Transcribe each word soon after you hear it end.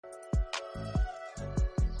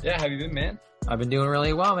Yeah, how you been, man? I've been doing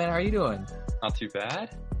really well, man. How are you doing? Not too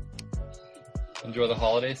bad. Enjoy the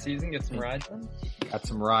holiday season, get some rides in. Got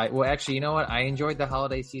some ride. Well, actually, you know what? I enjoyed the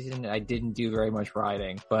holiday season. I didn't do very much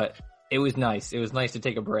riding, but it was nice. It was nice to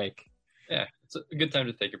take a break. Yeah, it's a good time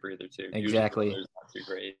to take a breather too. Exactly. Usually the weather's not too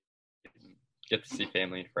great. Get to see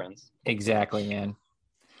family and friends. Exactly, man.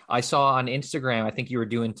 I saw on Instagram, I think you were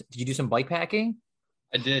doing, did you do some bike packing?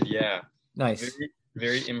 I did, yeah. Nice.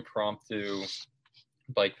 Very impromptu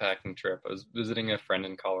bike packing trip. I was visiting a friend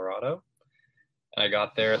in Colorado. And I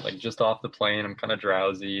got there like just off the plane. I'm kind of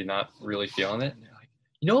drowsy, not really feeling it. And they're like,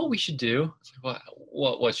 you know what we should do? I was like,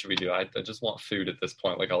 what should we do? I just want food at this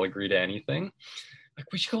point. Like I'll agree to anything.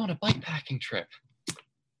 Like we should go on a bike packing trip.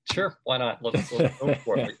 Sure, why not? Let's go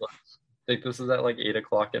for it. Like, I think this is at like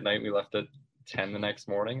 8:00 at night. We left at 10 the next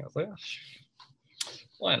morning. I was like, oh,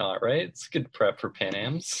 why not, right? It's good prep for Pan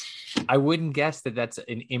Ams. I wouldn't guess that that's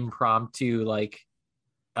an impromptu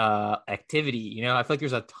activity. You know, I feel like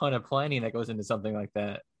there's a ton of planning that goes into something like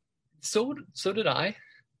that. So did I.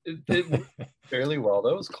 It went fairly well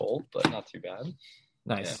though. It was cold, but not too bad.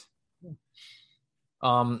 Nice. Yeah.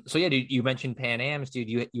 So yeah, dude, you mentioned Pan Am's, dude.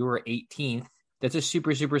 You were 18th. That's a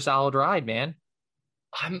super, super solid ride, man.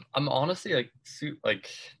 I'm honestly like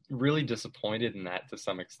really disappointed in that to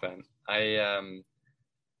some extent.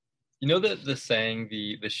 You know the saying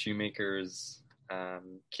the shoemakers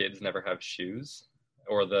kids never have shoes,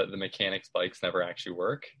 or the mechanics bikes never actually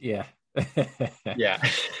work. Yeah. Yeah.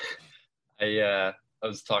 I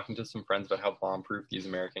was talking to some friends about how bomb-proof these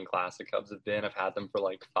American Classic Hubs have been. I've had them for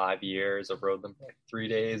like 5 years. I've rode them for like 3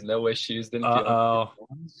 days, no issues. Didn't feel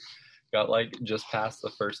got like just past the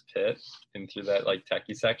first pit and through that like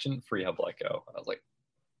techie section, free hub let go. And I was like,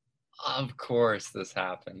 of course this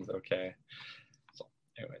happens. Okay. So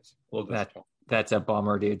anyways, a little disappointing. That's a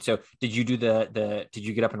bummer, dude. So did you do did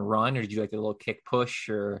you get up and run, or did you like the little kick push,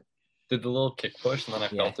 or did the little kick push, and then I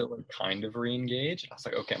felt it like kind of re-engage. I was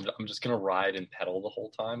like, okay, I'm just gonna ride and pedal the whole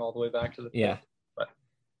time all the way back to the pit. But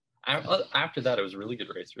after that, it was a really good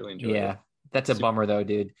race. Really enjoyed it. Yeah, that's a bummer though,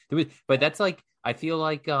 dude. But that's like, I feel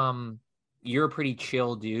like you're a pretty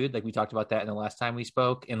chill dude. Like we talked about that in the last time we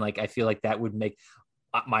spoke, and like I feel like that would make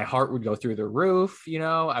my heart would go through the roof. You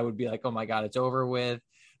know, I would be like, oh my god, it's over with.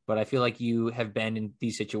 But I feel like you have been in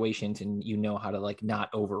these situations and you know how to like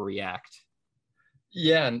not overreact.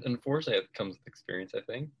 Yeah, and unfortunately it comes with experience, I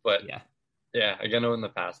think. But yeah, I know in the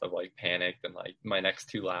past I've like panicked and like my next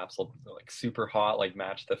 2 laps will like super hot, like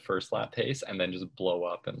match the first lap pace, and then just blow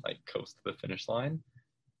up and like coast to the finish line.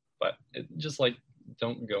 But it just like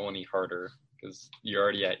don't go any harder because you're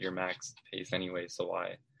already at your max pace anyway. So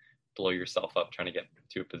why blow yourself up trying to get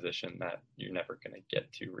to a position that you're never going to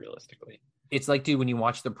get to realistically? It's like, dude, when you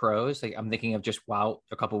watch the pros, like I'm thinking of just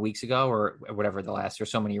a couple of weeks ago or whatever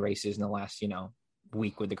there's so many races in the last,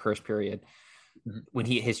 week with the curse period, when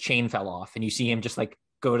his chain fell off and you see him just like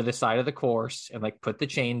go to the side of the course and like put the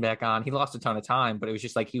chain back on. He lost a ton of time, but it was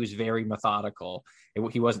just like he was very methodical.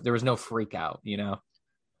 There was no freak out,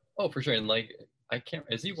 Oh, for sure. And like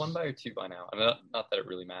is he 1 by or 2 by now? I mean, not that it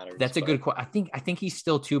really matters. That's a good question. I think he's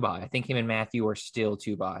still 2 by. I think him and Matthew are still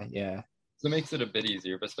 2 by. Yeah. So it makes it a bit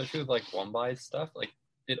easier, but especially with like 1 by stuff, like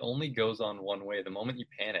it only goes on one way. The moment you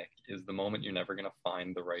panic is the moment you're never going to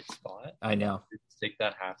find the right spot. I know. Take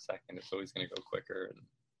that half second. It's always going to go quicker.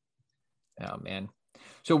 Oh man.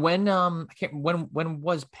 So when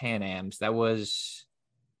was Pan Am's? That was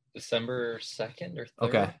December 2nd or 3rd.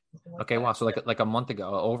 Okay. Okay. Wow. So like a month ago,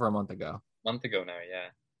 over a month ago. Month ago now. Yeah.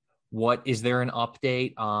 What is there an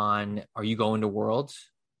update on? Are you going to Worlds?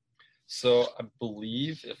 So I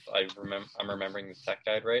believe if I'm remembering the tech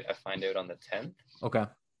guide right, I find out on the 10th. Okay.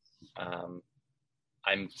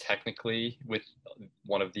 I'm technically with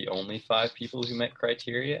one of the only 5 people who met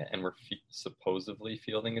criteria, and we're supposedly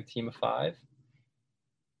fielding a team of 5.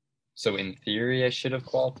 So in theory, I should have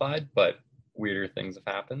qualified, but weirder things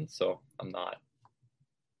have happened. So I'm not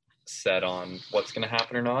set on what's going to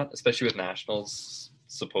happen or not, especially with nationals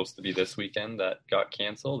supposed to be this weekend that got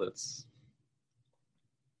canceled. It's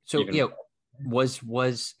so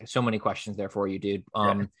was so many questions there for you, dude.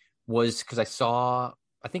 Was because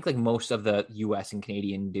I think like most of the US and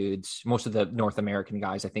Canadian dudes, most of the North American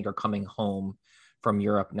guys, I think are coming home from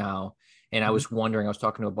Europe now. And I was wondering, I was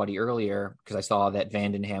talking to a buddy earlier because I saw that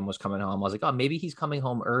Vandenham was coming home. I was like, oh, maybe he's coming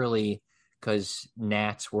home early because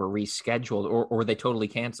Nats were rescheduled or they totally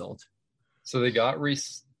canceled. So they got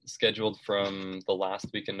rescheduled from the last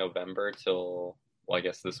week in November till, well, I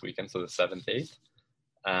guess this weekend, so the 7th, 8th.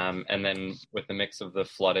 And then with the mix of the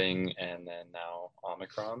flooding and then now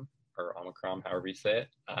Omicron, however you say it,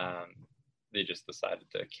 they just decided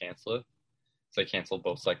to cancel it. So I canceled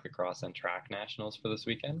both cyclocross and track nationals for this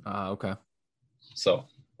weekend. Okay. So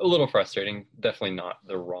a little frustrating. Definitely not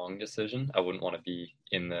the wrong decision. I wouldn't want to be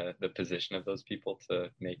in the position of those people to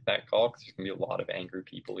make that call, because there's going to be a lot of angry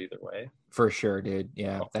people either way. For sure, dude.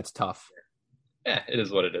 Yeah, that's tough. Yeah, it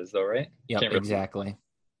is what it is though, right? Yeah, exactly.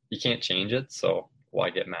 You can't change it, so why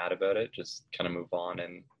get mad about it? Just kind of move on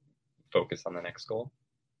and focus on the next goal.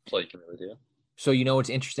 That's all you can really do. So, what's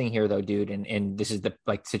interesting here though, dude, and this is the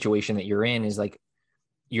like situation that you're in, is like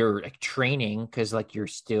you're like training because like you're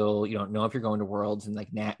still, you don't know if you're going to Worlds, and like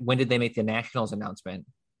when did they make the nationals announcement?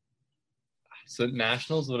 So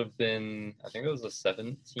nationals would have been, I think it was the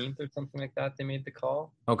 17th or something like that. They made the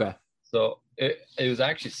call. Okay. So it was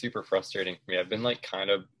actually super frustrating for me. I've been like kind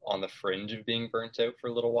of on the fringe of being burnt out for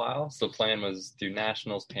a little while. So the plan was do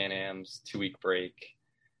nationals, Pan Ams, 2-week break,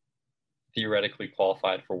 theoretically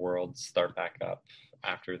qualified for Worlds, start back up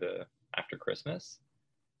after Christmas.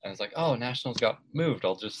 And it's like, oh, nationals got moved.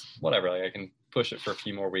 I'll just whatever. Like I can push it for a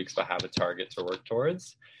few more weeks, but have a target to work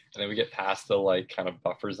towards. And then we get past the like kind of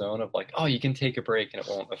buffer zone of like, oh, you can take a break and it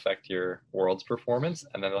won't affect your Worlds performance.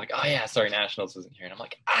 And then they're like, oh yeah, sorry, nationals isn't here. And I'm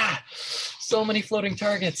like, so many floating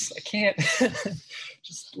targets. I can't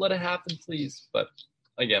just let it happen, please. But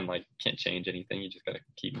again, like can't change anything. You just got to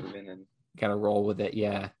keep moving and gotta roll with it.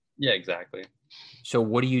 Yeah. Yeah, exactly. So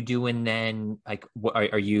what are you doing then? Like, what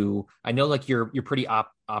are you, I know like you're pretty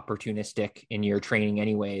opportunistic in your training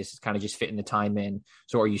anyways. It's kind of just fitting the time in.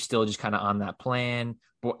 So are you still just kind of on that plan?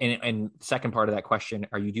 And second part of that question,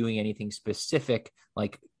 are you doing anything specific,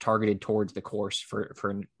 like targeted towards the course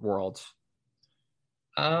for Worlds?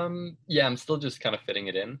 Yeah, I'm still just kind of fitting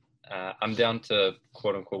it in. I'm down to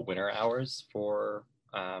quote unquote winter hours for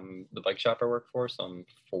the bike shop I work for. So I'm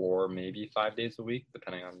 4, maybe 5 days a week,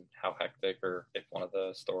 depending on how hectic or if one of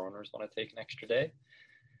the store owners want to take an extra day.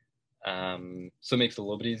 So it makes it a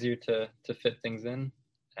little bit easier to fit things in.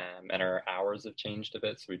 And our hours have changed a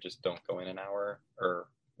bit. So we just don't go in an hour, or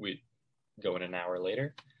we go in an hour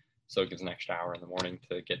later. So it gives an extra hour in the morning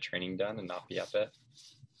to get training done and not be up at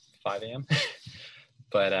 5 a.m.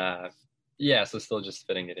 But yeah, so still just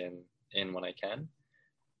fitting it in when I can.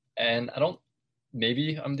 And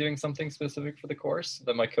maybe I'm doing something specific for the course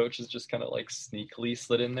that my coach has just kind of like sneakily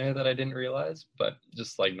slid in there that I didn't realize, but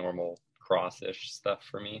just like normal cross-ish stuff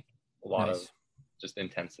for me. A lot of just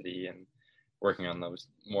intensity and working on those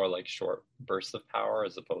more like short bursts of power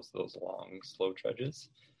as opposed to those long, slow trudges.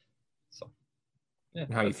 So, yeah.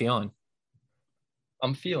 How are you feeling?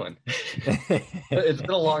 I'm feeling. It's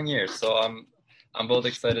been a long year, so I'm both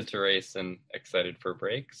excited to race and excited for a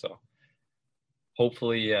break. So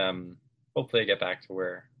hopefully I get back to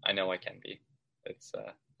where I know I can be. It's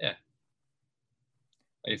yeah.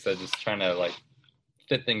 Like I said, just trying to like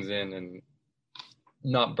fit things in and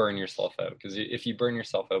not burn yourself out, because if you burn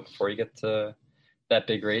yourself out before you get to that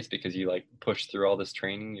big race because you like push through all this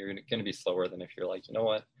training, you're going to be slower than if you're like, you know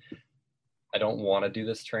what, I don't want to do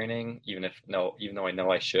this training, even though I know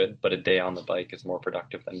I should, but a day on the bike is more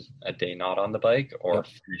productive than a day not on the bike, or a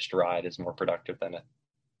finished ride is more productive than a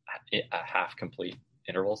half complete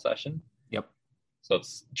interval session. Yep. So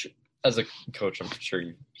it's, as a coach, I'm sure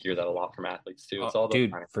you hear that a lot from athletes too. It's all about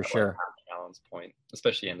dude, for sure, balance point,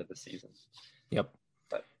 especially end of the season. Yep.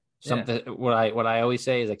 But something, yeah. What I always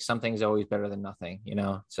say is like something's always better than nothing,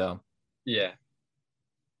 so yeah.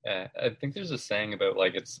 I think there's a saying about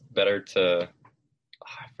like it's better to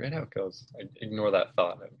I forget how it goes. I ignore that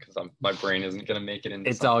thought because my brain isn't gonna make it into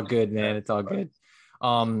it's all good, man. It's all good.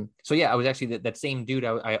 So yeah, I was actually that same dude.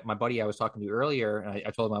 My buddy I was talking to earlier, and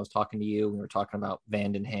I told him I was talking to you. We were talking about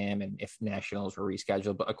Vandenham and if nationals were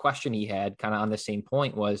rescheduled. But a question he had kind of on the same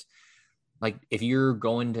point was like, if you're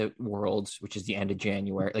going to Worlds, which is the end of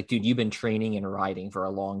January, like, dude, you've been training and riding for a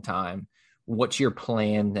long time. What's your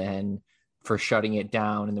plan then for shutting it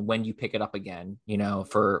down, and then when you pick it up again,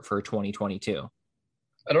 for 2022?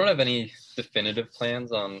 I don't have any definitive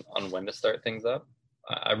plans on when to start things up.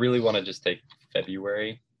 I really want to just take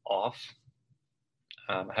February off.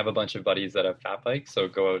 I have a bunch of buddies that have fat bikes, so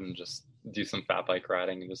go out and just do some fat bike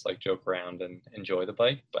riding and just like joke around and enjoy the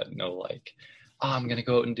bike, but no like, I'm going to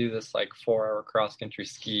go out and do this like 4-hour cross country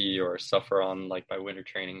ski or suffer on like my winter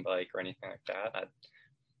training bike or anything like that. I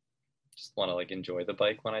just want to like enjoy the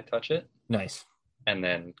bike when I touch it. Nice. And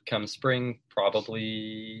then come spring,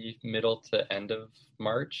 probably middle to end of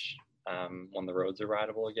March, when the roads are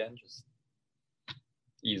rideable again, just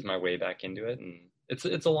ease my way back into it. And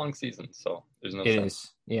it's a long season, so there's no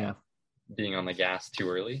sense being on the gas too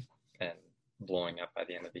early and blowing up by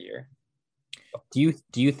the end of the year. Do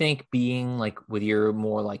you think being like with your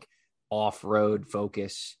more like off-road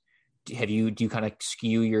focus, do you kind of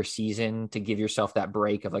skew your season to give yourself that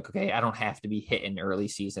break of like, okay, I don't have to be hitting early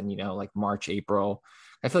season, like March, April.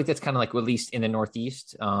 I feel like that's kind of like, at least in the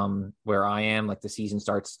Northeast, where I am, like the season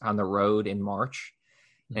starts on the road in March.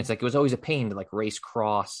 And it's like, it was always a pain to like race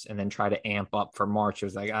cross and then try to amp up for March. It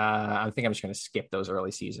was like, I think I'm just going to skip those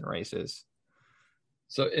early season races.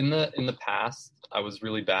 So in the past, I was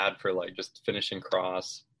really bad for like just finishing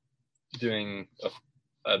cross, doing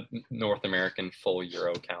a North American full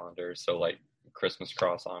Euro calendar. So like Christmas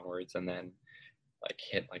cross onwards, and then like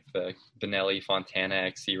hit like the Benelli Fontana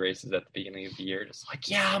XC races at the beginning of the year. Just like,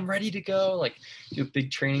 yeah, I'm ready to go. Like do a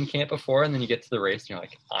big training camp before, and then you get to the race and you're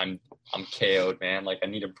like, I'm KO'd, man. Like I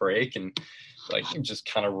need a break, and like just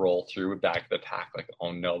kind of roll through back of the pack. Like,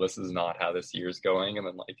 oh no, this is not how this year's going. And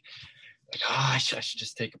then like I should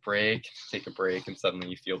just take a break, and suddenly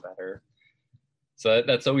you feel better. So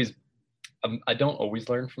that's always, I don't always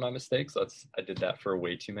learn from my mistakes. I did that for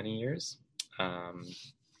way too many years.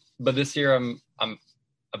 But this year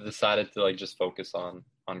I've decided to like just focus on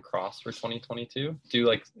cross for 2022. Do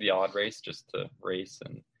like the odd race just to race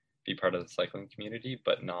and be part of the cycling community,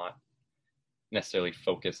 but not necessarily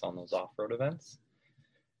focus on those off-road events.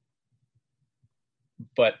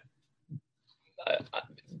 But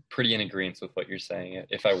pretty in agreement with what you're saying.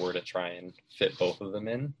 If I were to try and fit both of them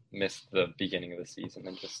in, miss the beginning of the season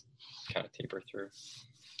and just kind of taper through.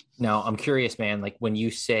 Now, I'm curious, man, like when you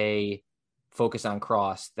say focus on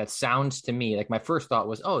cross, that sounds to me like my first thought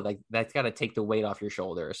was, oh, like that's got to take the weight off your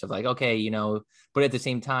shoulders. So like, okay, but at the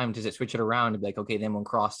same time, does it switch it around to be like, okay, then when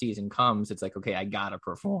cross season comes, it's like, okay, I got to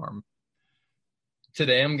perform.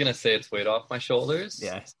 Today, I'm going to say it's weight off my shoulders.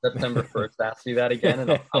 Yeah. September 1st, ask me that again,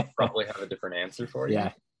 and I'll probably have a different answer for you.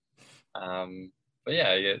 Yeah. But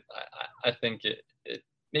yeah, I think it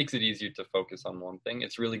makes it easier to focus on one thing.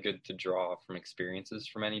 It's really good to draw from experiences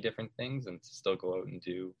from many different things and to still go out and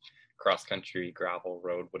do cross country, gravel,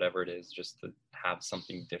 road, whatever it is, just to have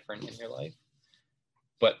something different in your life.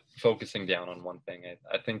 But focusing down on one thing,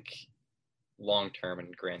 I think long-term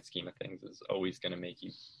and grand scheme of things is always going to make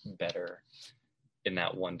you better in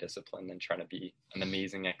that one discipline than trying to be an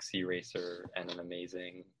amazing XC racer and an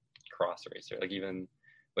amazing cross racer. Like even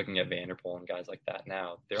looking at Van der Poel and guys like that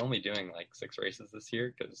now, they're only doing like 6 races this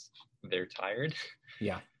year because they're tired.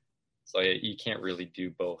 Yeah. So you can't really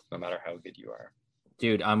do both no matter how good you are.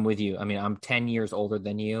 Dude, I'm with you. I mean, I'm 10 years older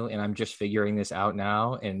than you, and I'm just figuring this out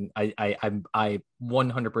now. And I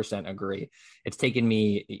 100% agree. It's taken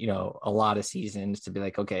me, a lot of seasons to be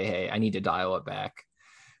like, okay, hey, I need to dial it back.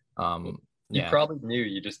 You probably knew,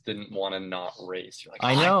 you just didn't want to not race. You're like,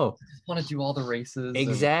 I know. I just want to do all the races.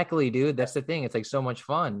 Exactly, dude. That's the thing. It's like so much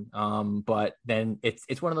fun. But then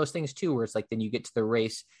it's one of those things too, where it's like, then you get to the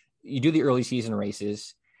race, you do the early season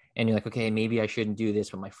races, and you're like, okay, maybe I shouldn't do this,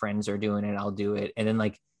 but my friends are doing it, I'll do it. And then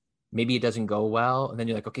like, maybe it doesn't go well. And then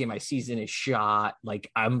you're like, okay, my season is shot.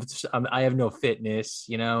 Like I have no fitness,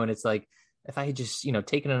 and it's like, if I had just,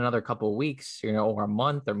 taken another couple of weeks, or a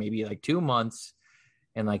month, or maybe like 2 months,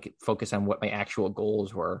 and like focus on what my actual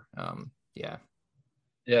goals were. Yeah,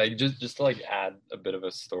 just to like add a bit of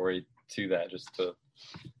a story to that,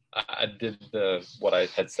 I did what I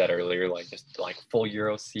had said earlier, like just like full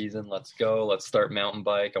Euro season, let's go, let's start mountain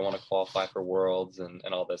bike, I want to qualify for Worlds and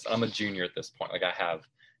all this. I'm a junior at this point. Like I have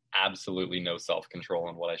absolutely no self-control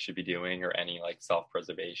on what I should be doing or any like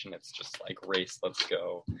self-preservation. It's just like race, let's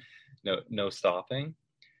go, no stopping.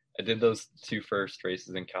 I did those 2 first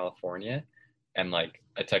races in California. And like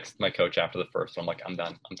I texted my coach after the first one, I'm like, I'm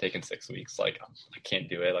done. I'm taking 6 weeks. Like I can't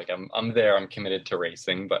do it. Like I'm there. I'm committed to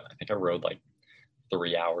racing, but I think I rode like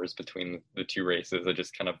 3 hours between the 2 races. I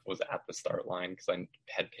just kind of was at the start line because I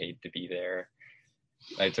had paid to be there.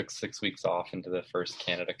 I took 6 weeks off into the first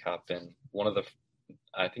Canada Cup, and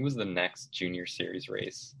I think it was the next junior series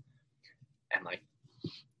race, and like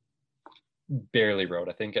barely rode.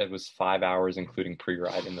 I think it was 5 hours, including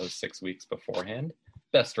pre-ride in those 6 weeks beforehand.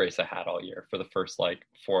 Best race I had all year for the first like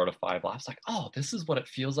 4 out of 5 laps. Like, oh, this is what it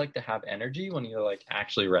feels like to have energy when you're like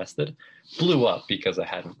actually rested. Blew up because I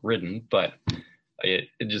hadn't ridden, but it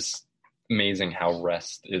just amazing how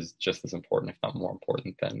rest is just as important, if not more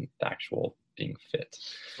important, than the actual being fit.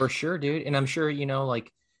 For sure, dude. And I'm sure,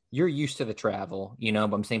 like you're used to the travel,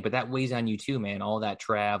 but I'm saying, but that weighs on you too, man. All that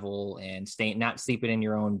travel and not sleeping in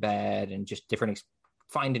your own bed and just different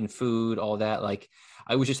finding food, all that. Like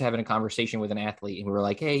I was just having a conversation with an athlete, and we were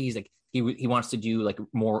like, hey, he's like, he wants to do like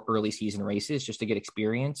more early season races just to get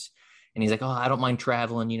experience. And he's like, oh, I don't mind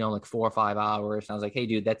traveling, like 4 or 5 hours. And I was like, hey,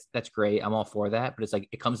 dude, that's great. I'm all for that. But it's like,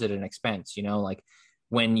 it comes at an expense, like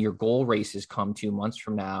when your goal races come 2 months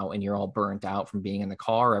from now and you're all burnt out from being in the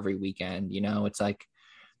car every weekend, it's like,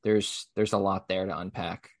 there's a lot there to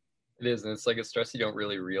unpack. It is, and it's like a stress you don't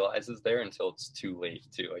really realize is there until it's too late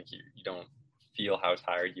too. Like you don't feel how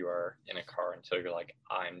tired you are in a car until you're like,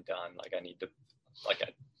 I'm done. Like I need to, like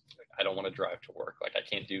I don't want to drive to work. Like I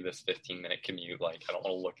can't do this 15-minute commute. Like I don't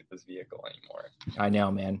want to look at this vehicle anymore. I know,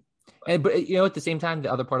 man. But at the same time,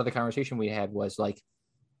 the other part of the conversation we had was like,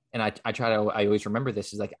 and I always remember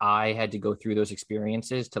this, is like I had to go through those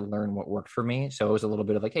experiences to learn what worked for me. So it was a little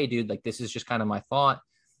bit of like, hey, dude, like this is just kind of my thought.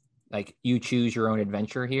 Like you choose your own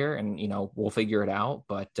adventure here, and we'll figure it out.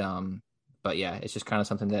 But yeah, it's just kind of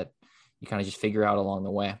something that you kind of just figure out along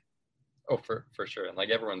the way. Oh, for sure. And like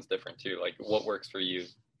everyone's different too. Like what works for you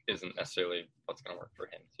isn't necessarily what's going to work for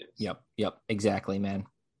him too. So. Yep. Exactly, man.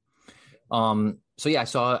 So yeah,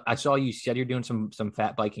 I saw you said you're doing some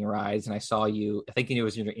fat biking rides, and I saw you, I think it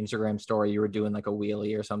was in your Instagram story, you were doing like a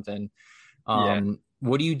wheelie or something.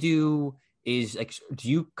 What do you do? Is like, do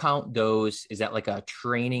you count those? Is that like a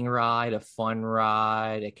training ride, a fun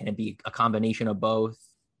ride? Can it be a combination of both?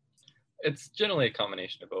 It's generally a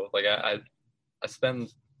combination of both. Like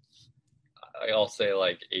I'll say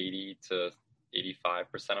like 80 to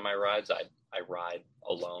 85% of my rides, I ride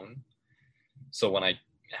alone. So when I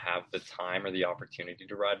have the time or the opportunity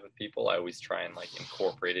to ride with people, I always try and like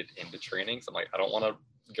incorporate it into trainings. I'm like, I don't want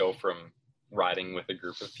to go from riding with a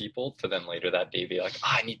group of people to then later that day be like,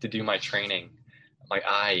 I need to do my training. I'm like,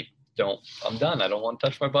 I'm done. I don't want to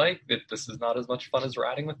touch my bike. This is not as much fun as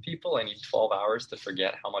riding with people. I need 12 hours to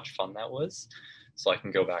forget how much fun that was so I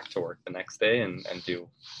can go back to work the next day and do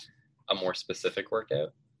a more specific workout.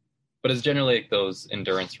 But it's generally like those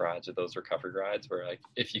endurance rides or those recovery rides where like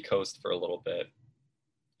if you coast for a little bit,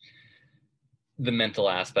 the mental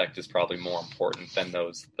aspect is probably more important than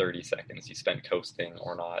those 30 seconds you spend coasting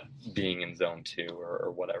or not being in zone 2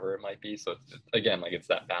 or whatever it might be. So again, like it's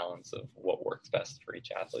that balance of what works best for each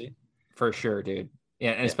athlete. For sure, dude.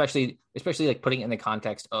 Yeah, and especially like putting it in the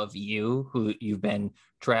context of you, who you've been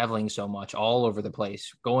traveling so much all over the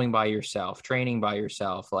place, going by yourself, training by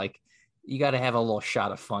yourself. Like you got to have a little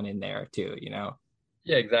shot of fun in there too,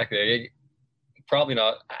 Yeah, exactly. Probably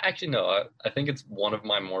not. Actually, no. I think it's one of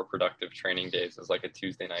my more productive training days is like a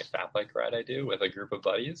Tuesday night fat bike ride I do with a group of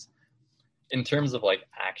buddies. In terms of like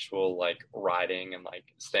actual like riding and like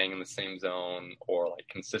staying in the same zone or like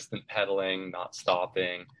consistent pedaling, not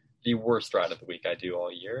stopping, the worst ride of the week I do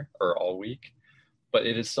all year or all week. But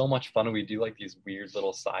it is so much fun. We do like these weird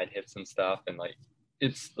little side hits and stuff. And like,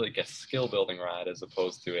 it's like a skill building ride as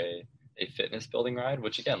opposed to a fitness building ride,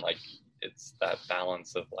 which again, like it's that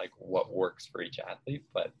balance of like what works for each athlete,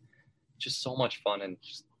 but just so much fun and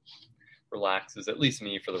just relaxes at least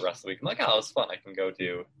me for the rest of the week. I'm like, oh, it's fun. I can go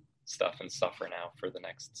do stuff and suffer now for the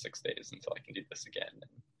next 6 days until I can do this again. And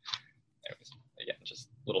anyways, again, just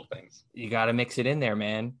little things. You got to mix it in there,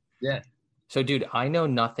 man. Yeah. So dude, I know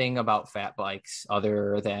nothing about fat bikes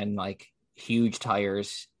other than like huge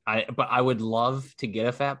tires. But I would love to get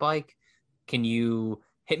a fat bike. Can you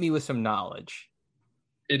hit me with some knowledge?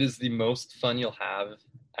 It is the most fun you'll have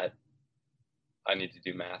at, I need to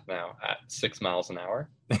do math now, at 6 miles an hour.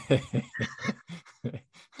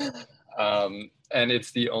 And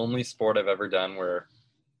it's the only sport I've ever done where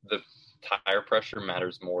the tire pressure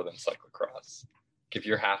matters more than cyclocross. If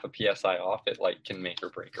you're half a PSI off, it like can make or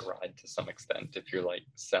break a ride to some extent if you're like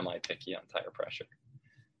semi-picky on tire pressure.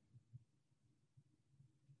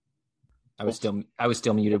 I was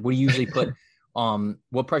still muted. What do you usually put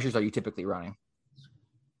what pressures are you typically running?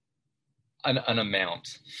 An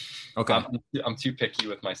amount. Okay. I'm too picky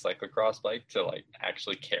with my cyclocross bike to like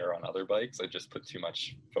actually care on other bikes. I just put too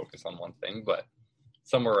much focus on one thing, but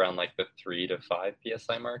somewhere around like the 3 to 5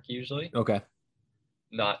 PSI mark usually. Okay.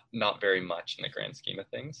 Not very much in the grand scheme of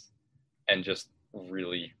things, and just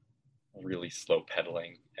really, really slow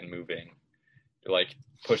pedaling and moving. You're like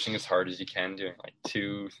pushing as hard as you can, doing like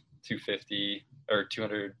 250 or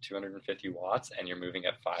 250 watts, and you're moving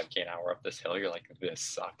at 5K an hour up this hill. You're like, this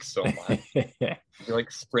sucks so much. You're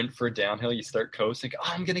like sprint for a downhill. You start coasting.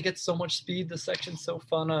 Oh, I'm gonna get so much speed. This section's so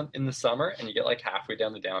fun in the summer, and you get like halfway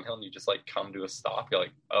down the downhill, and you just like come to a stop. You're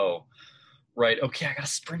like, oh, right, okay, I gotta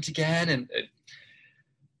sprint again, and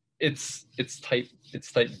it's type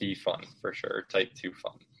B fun for sure. Type 2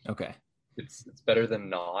 fun. Okay. It's better than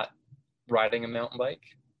not riding a mountain bike.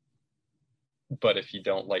 But if you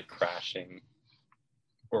don't like crashing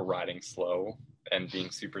or riding slow and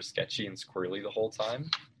being super sketchy and squirrely the whole time,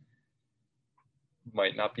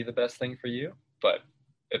 might not be the best thing for you, but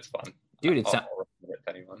it's fun. Dude,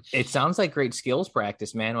 it sounds like great skills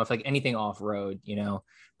practice, man. With like anything off-road, and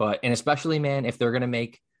especially, man, if they're going to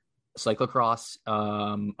make cyclocross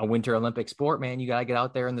a winter Olympic sport, man, you got to get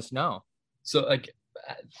out there in the snow. So like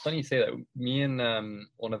funny you say that. Me and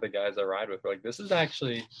one of the guys I ride with were like, this is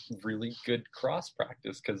actually really good cross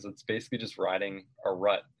practice because it's basically just riding a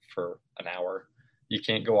rut for an hour. You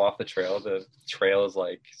can't go off the trail. The trail is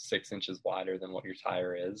like 6 inches wider than what your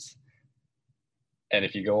tire is. And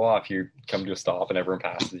if you go off, you come to a stop and everyone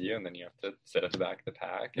passes you, and then you have to sit at the back of the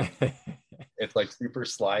pack. And it's like super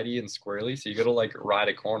slidey and squirrely. So you got to like ride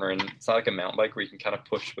a corner, and it's not like a mountain bike where you can kind of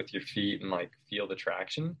push with your feet and like feel the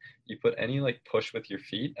traction. You put any like push with your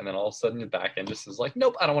feet, and then all of a sudden the back end just is like,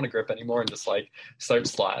 nope, I don't want to grip anymore, and just like start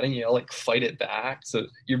sliding. You know, like fight it back. So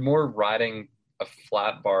you're more riding a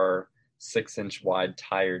flat bar 6-inch wide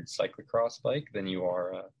tired cyclocross bike than you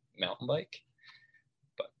are a mountain bike.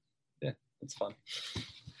 It's fun.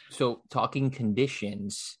 So talking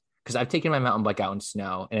conditions, because I've taken my mountain bike out in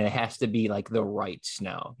snow, and it has to be like the right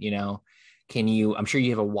snow, you know. I'm sure you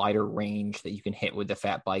have a wider range that you can hit with the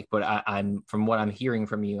fat bike, but I'm from what I'm hearing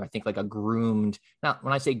from you, I think like a groomed, not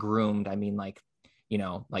when I say groomed, I mean like, you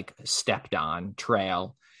know, like stepped on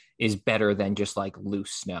trail is better than just like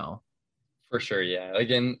loose snow. For sure, yeah.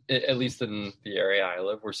 Again, at least in the area I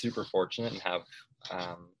live, we're super fortunate and have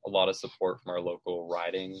a lot of support from our local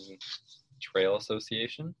riding trail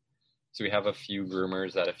association. So we have a few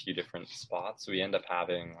groomers at a few different spots. So we end up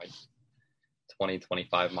having like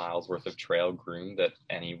 20-25 miles worth of trail groomed at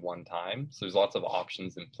any one time. So there's lots of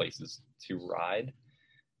options and places to ride.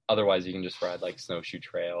 Otherwise, you can just ride like snowshoe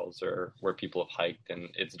trails or where people have hiked, and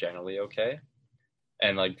it's generally okay.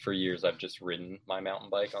 And like for years, I've just ridden my mountain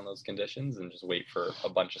bike on those conditions and just wait for a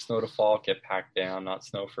bunch of snow to fall, get packed down, not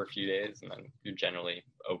snow for a few days, and then you're generally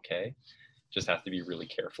okay. Just have to be really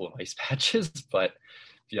careful of ice patches, but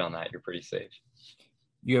beyond that, you're pretty safe.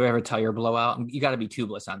 You ever have a tire blowout? You got to be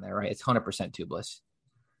tubeless on there, right? It's 100% tubeless.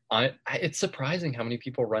 It's surprising how many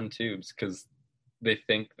people run tubes because they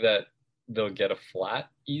think that they'll get a flat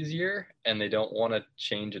easier and they don't want to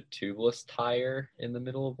change a tubeless tire in the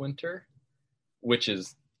middle of winter, which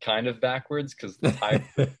is kind of backwards because the tire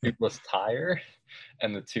is a tubeless tire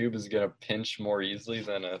and the tube is going to pinch more easily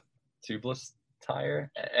than a tubeless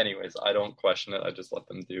tire. Anyways, I don't question it. I just let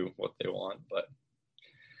them do what they want. But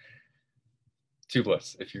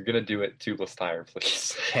tubeless, if you're gonna do it, tubeless tire,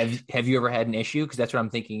 please. Have you ever had an issue? Because that's what I'm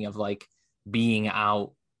thinking of, like being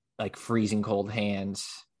out, like freezing cold hands,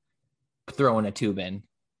 throwing a tube in.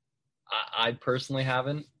 I personally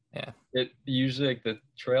haven't. Yeah. It usually like the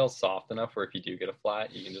trail's soft enough where if you do get a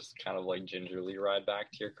flat, you can just kind of like gingerly ride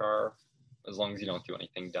back to your car, as long as you don't do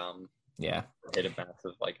anything dumb. Yeah. Hit a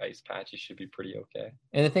massive like ice patch, you should be pretty okay.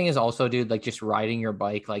 And the thing is also, dude, like just riding your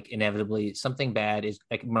bike, like inevitably something bad is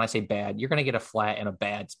like, when I say bad, you're gonna get a flat in a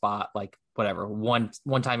bad spot, like whatever, one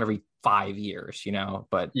time every 5 years, you know,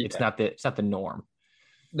 but yeah. It's not the norm.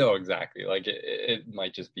 No, exactly. Like it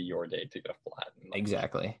might just be your day to get a flat. Like,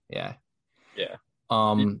 exactly. Yeah. Yeah.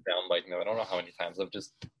 Down bike, no, I don't know how many times I've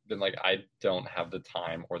just been like, I don't have the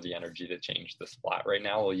time or the energy to change this flat right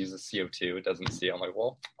now. I'll use a CO2. It doesn't see. I'm like,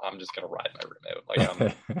 well, I'm just gonna ride my rim out. Like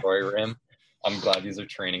I'm sorry rim. I'm glad these are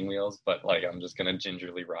training wheels, but like I'm just gonna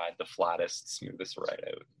gingerly ride the flattest, smoothest ride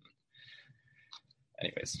out.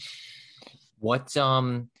 Anyways, what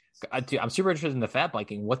I'm super interested in the fat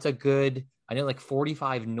biking. What's a good? I know like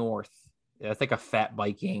 45 North. That's like a fat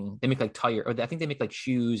biking. They make like tire, or I think they make like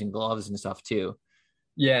shoes and gloves and stuff too.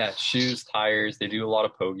 Yeah, shoes, tires. They do a lot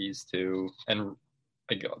of pogies too, and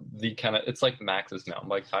like it's like Maxxis mountain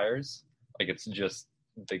bike tires. Like it's just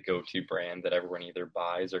the go-to brand that everyone either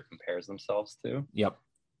buys or compares themselves to. Yep,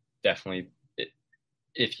 definitely.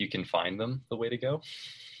 If you can find them, the way to go.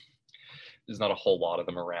 There's not a whole lot of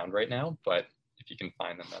them around right now, but if you can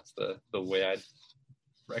find them, that's the way I'd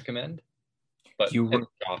recommend. But every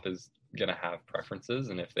shop is gonna have preferences,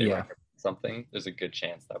 and if they recommend something, there's a good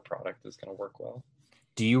chance that product is gonna work well.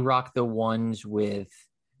 Do you rock the ones with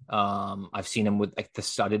I've seen them with like the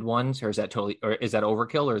studded ones, or is that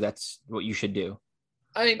overkill, or that's what you should do?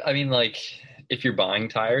 I mean, like if you're buying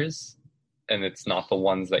tires and it's not the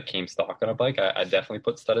ones that came stock on a bike, I definitely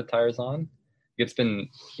put studded tires on.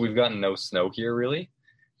 We've gotten no snow here really,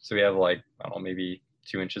 so we have like, I don't know, maybe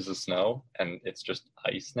 2 inches of snow and it's just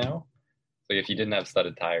ice now. So if you didn't have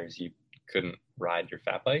studded tires, you couldn't ride your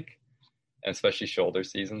fat bike. And especially shoulder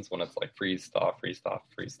seasons when it's like freeze thaw.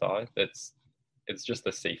 It's just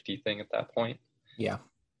a safety thing at that point. Yeah.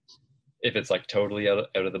 If it's like totally out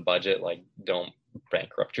of the budget, like don't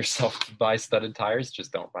bankrupt yourself to buy studded tires.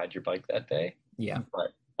 Just don't ride your bike that day. Yeah. But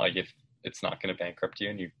like if it's not going to bankrupt you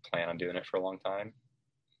and you plan on doing it for a long time,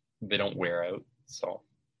 they don't wear out. So.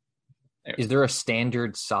 Anyway. Is there a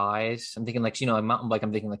standard size? I'm thinking like, you know, a mountain bike,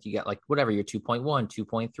 I'm thinking like you got like whatever, your 2.1,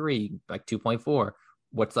 2.3, like 2.4.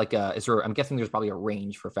 What's like I'm guessing there's probably a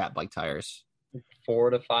range for fat bike tires.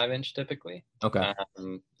 4 to 5 inch typically. Okay.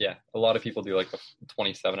 Yeah, a lot of people do like a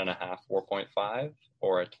 27.5 4.5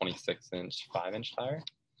 or a 26-inch 5-inch tire.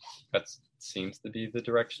 That seems to be the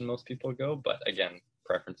direction most people go, but again,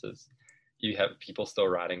 preferences. You have people still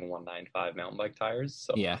riding 195 mountain bike tires,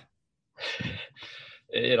 so yeah,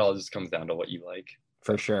 it all just comes down to what you like.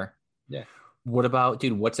 for sure. Yeah. What about,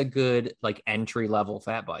 dude, what's a good like entry level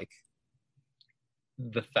fat bike?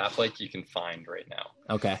 The fat bike you can find right now.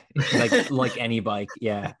 Okay. Like any bike.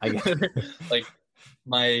 Yeah. I guess. Like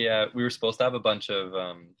we were supposed to have a bunch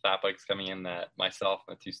of fat bikes coming in that myself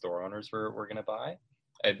and the 2 store owners were going to buy.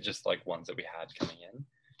 And just like ones that we had coming in.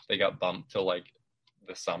 They got bumped to like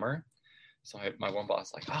the summer. So my one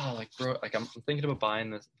boss like, oh, like bro, like I'm thinking about buying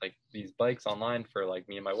this, like these bikes online for like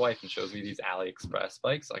me and my wife, and shows me these AliExpress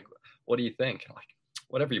bikes. Like, what do you think? I'm like,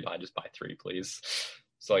 whatever you buy, just buy 3, please.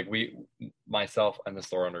 So like myself and the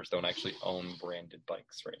store owners don't actually own branded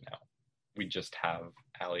bikes right now. We just have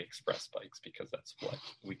AliExpress bikes because that's what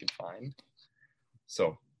we can find.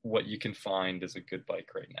 So what you can find is a good bike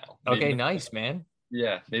right now. Okay, nice, man.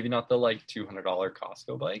 Yeah, maybe not the like $200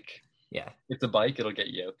 Costco bike. Yeah, it's a bike, it'll get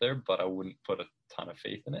you out there, but I wouldn't put a ton of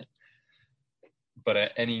faith in it.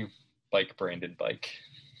 But any bike branded bike.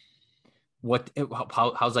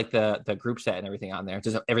 How's like the group set and everything on there?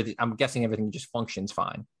 Does everything, I'm guessing everything just functions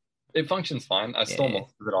fine. It functions fine. I stole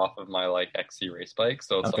most of it off of my like XC race bike,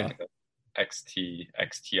 so it's like a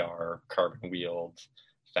XTR carbon wheeled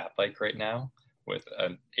fat bike right now with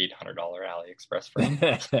an $800 AliExpress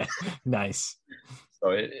frame. Nice.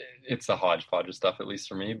 So it's a hodgepodge of stuff, at least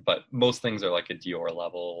for me. But most things are like a Dior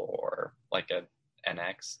level or like a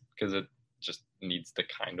NX, because it just needs to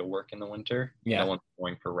kind of work in the winter. Yeah. No one's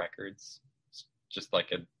going for records. It's just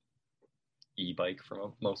like a e-bike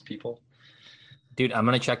for most people. Dude, I'm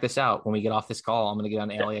going to check this out. When we get off this call, I'm going to get on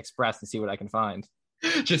AliExpress and see what I can find.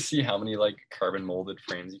 Just see how many like carbon molded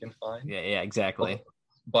frames you can find. Yeah, exactly.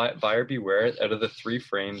 Buyer beware. Out of the 3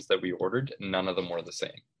 frames that we ordered, none of them were the same.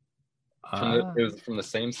 It was from the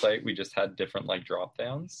same site. We just had different like drop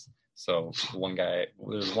downs. So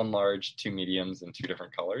there's 1 large, 2 mediums, and 2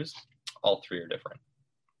 different colors. All 3 are different.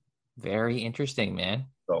 Very interesting, man.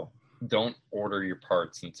 So don't order your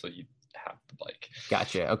parts until you have the bike.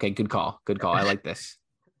 Gotcha. Okay, good call. I like this.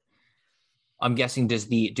 I'm guessing do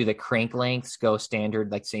the crank lengths go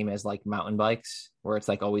standard, like same as like mountain bikes, where it's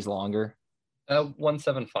like always longer?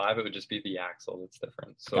 175, it would just be the axle that's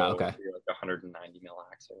different. So okay. It would be like 190 mil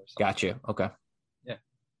axle or something. Got you. Okay. Yeah.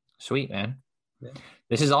 Sweet, man. Yeah.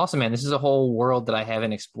 This is awesome, man. This is a whole world that I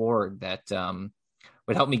haven't explored that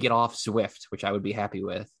would help me get off Zwift, which I would be happy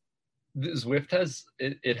with. Zwift has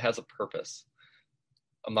a purpose.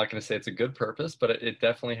 I'm not going to say it's a good purpose, but it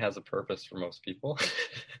definitely has a purpose for most people.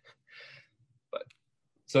 But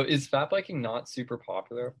so is fat biking not super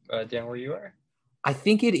popular down where you are? I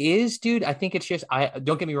think it is, dude. I think it's just,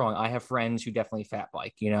 don't get me wrong. I have friends who definitely fat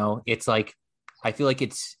bike, it's like, I feel like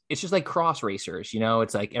it's just like cross racers,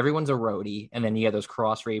 it's like everyone's a roadie. And then you have those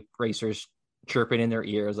cross racers chirping in their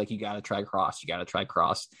ears. Like, you got to try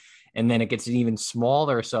cross. And then it gets an even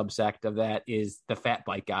smaller subsect of that is the fat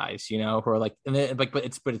bike guys, who are like, and then like, but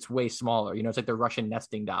it's way smaller, it's like the Russian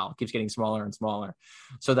nesting doll. It keeps getting smaller and smaller.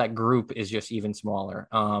 So that group is just even smaller.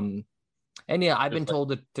 And yeah, I've been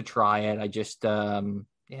told to try it. I just,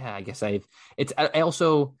 I guess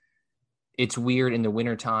it's weird in the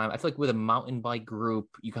wintertime. I feel like with a mountain bike group,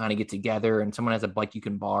 you kind of get together and someone has a bike you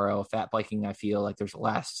can borrow. Fat biking, I feel like there's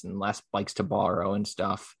less and less bikes to borrow and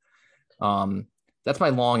stuff. That's my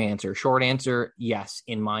long answer. Short answer, yes,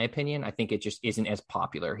 in my opinion. I think it just isn't as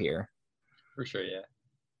popular here. For sure, yeah.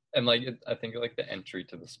 And like, I think like the entry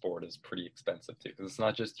to the sport is pretty expensive too, because it's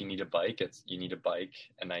not just you need a bike, it's you need a bike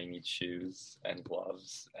and now you need shoes and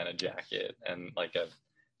gloves and a jacket, and like a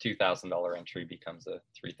 $2,000 entry becomes a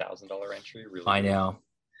 $3,000 entry. Really, I know.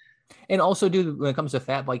 And also, dude, when it comes to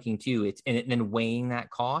fat biking too, and then weighing that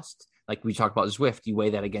cost. Like we talked about Zwift, you weigh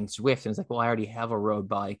that against Zwift, and it's like, well, I already have a road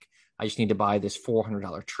bike. I just need to buy this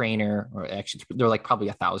 $400 trainer, or actually, they're like probably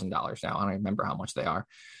 $1,000 now. I don't remember how much they are.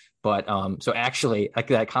 But so actually, like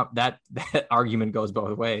that argument goes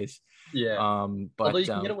both ways. Yeah. But although you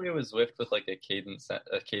can get away with Zwift with like a cadence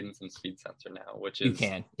and speed sensor now, which is you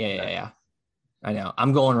can. Yeah. I know.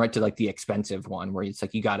 I'm going right to like the expensive one where it's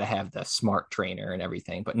like you got to have the smart trainer and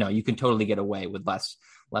everything. But no, you can totally get away with less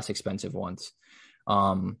expensive ones.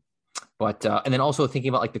 But and then also thinking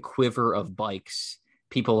about like the quiver of bikes.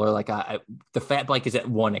 People are like, the fat bike is at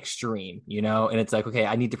one extreme, and it's like, okay,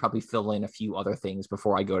 I need to probably fill in a few other things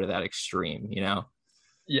before I go to that extreme, Yeah.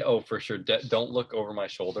 Oh, for sure. Don't look over my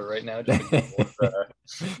shoulder right now. Just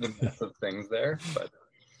the mess of things there. But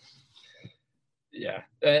Yeah,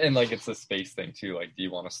 and like it's a space thing too. Like, do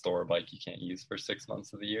you want to store a bike you can't use for 6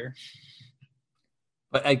 months of the year?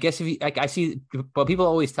 But I guess if you like, I see, but people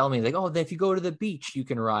always tell me like, oh, if you go to the beach, you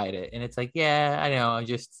can ride it, and it's like, yeah, I know.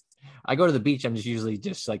 I go to the beach. I'm just usually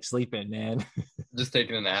just like sleeping, man. Just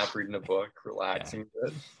taking a nap, reading a book, Yeah. relaxing a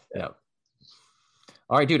bit. Yeah. Yep.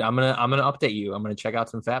 All right, dude. I'm gonna update you. I'm gonna check out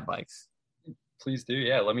some fat bikes. Please do.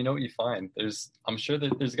 Yeah, let me know what you find. I'm sure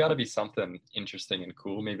that there's got to be something interesting and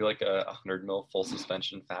cool. Maybe like a 100 mil full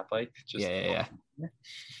suspension fat bike. Yeah, Just yeah, yeah.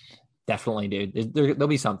 Definitely, dude. There'll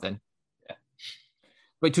be something. yeah.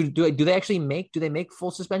 Wait, do they actually make? Do they make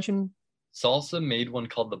full suspension? Salsa made one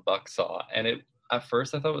called the Bucksaw, and it at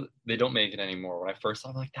first I thought they don't make it anymore. When I first saw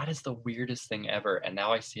it, I'm like, that is the weirdest thing ever. And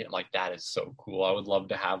now I see it, I'm like, that is so cool. I would love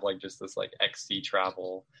to have like just this like XC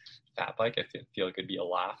travel fat bike. I feel like it'd be a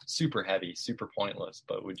laugh. Super heavy, super pointless,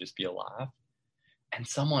 but it would just be a laugh. And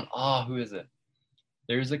someone, who is it?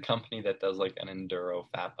 There's a company that does like an enduro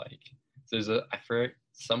fat bike. So I forget,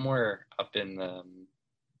 somewhere up in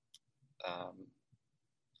I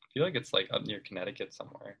feel like it's like up near Connecticut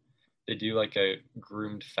somewhere. They do like a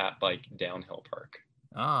groomed fat bike downhill park.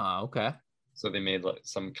 Ah, okay. So they made like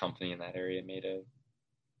some company in that area made a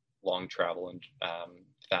long travel and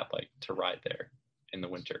fat bike to ride there in the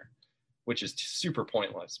winter, which is super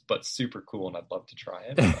pointless but super cool, and I'd love to try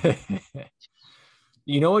it.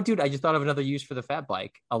 You know what, dude? I just thought of another use for the fat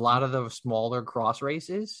bike. A lot of the smaller cross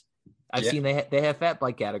races, I've seen they have fat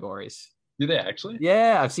bike categories. Do they actually?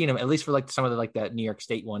 Yeah, I've seen them at least for like some of the like the New York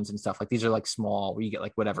State ones and stuff. Like these are like small where you get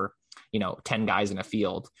like whatever, 10 guys in a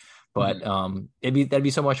field. But that'd be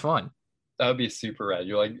so much fun. That would be super rad.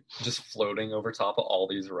 You're like just floating over top of all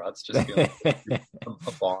these ruts, just feeling like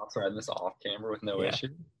a boss riding this off camera with no issue.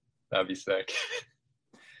 That'd be sick.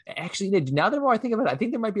 Actually, now the more I think of it, I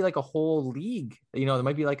think there might be like a whole league. There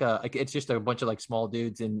might be like it's just a bunch of like small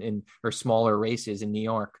dudes in or smaller races in New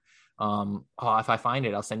York. If I find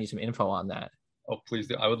it, I'll send you some info on that. Oh, please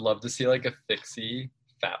do. I would love to see like a fixie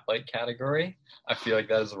fat bike category. I feel like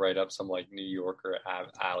that is right up some like New Yorker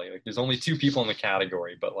alley. Like there's only 2 people in the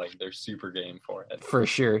category, but like they're super game for it. For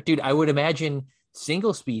sure. Dude, I would imagine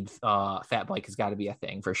single speed fat bike has got to be a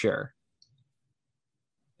thing for sure.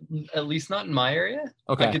 At least not in my area.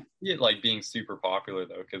 Okay. I could see it like being super popular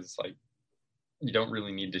though, because like you don't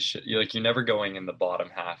really need to you're never going in the bottom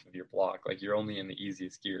half of your block. Like you're only in the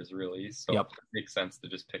easiest gears really. So It makes sense to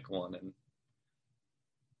just pick one and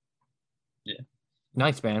yeah.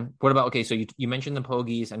 Nice, man. What about, okay, so you mentioned the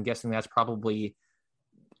pogies. I'm guessing that's probably,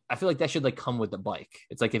 I feel like that should like come with the bike.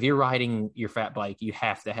 It's like if you're riding your fat bike, you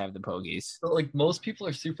have to have the pogies. But like most people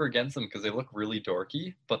are super against them because they look really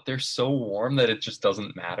dorky, but they're so warm that it just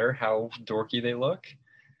doesn't matter how dorky they look.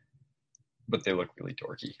 But they look really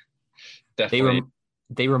dorky. Definitely.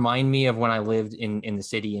 They remind me of when I lived in the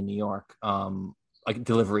city in New York. Like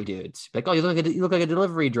delivery dudes, like, oh, you look like a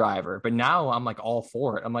delivery driver. But now I'm like all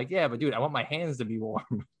for it. I'm like, yeah, but dude, I want my hands to be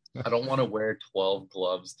warm. I don't want to wear 12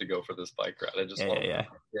 gloves to go for this bike ride. I just want to wear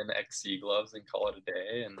XC gloves and call it a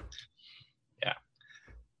day. And yeah,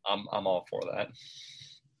 I'm all for that.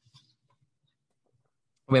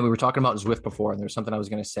 I mean, we were talking about Zwift before, and there's something I was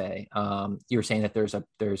going to say. You were saying that there's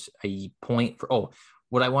a point for.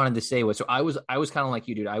 What I wanted to say was, so I was kind of like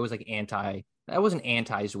you, dude. I was like I wasn't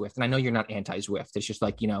anti Zwift, and I know you're not anti Zwift. It's just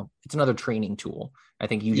like, it's another training tool. I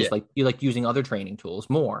think you just you like using other training tools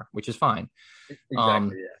more, which is fine.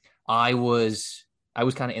 Exactly. I was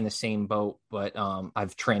kind of in the same boat, but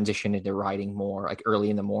I've transitioned into riding more like early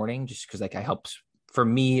in the morning, just because like it helps for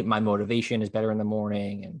me. My motivation is better in the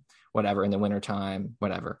morning and whatever in the wintertime,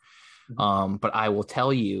 whatever. But I will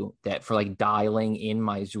tell you that for like dialing in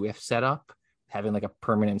my Zwift setup, having like a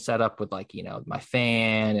permanent setup with like, my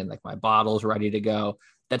fan and like my bottles ready to go,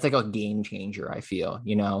 that's like a game changer. I feel,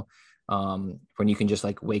 when you can just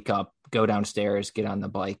like wake up, go downstairs, get on the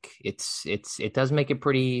bike, it does make it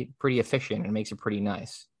pretty efficient and makes it pretty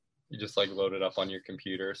nice. You just like load it up on your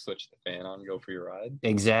computer, switch the fan on, go for your ride.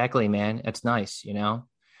 Exactly, man. That's nice,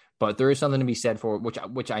 but there is something to be said for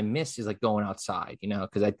which I miss is like going outside,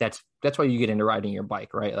 because that's why you get into riding your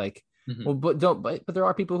bike, right? Like, well, but there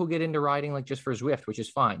are people who get into riding like just for Zwift, which is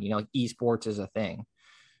fine. Like esports is a thing.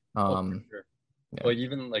 Sure. Yeah. Well,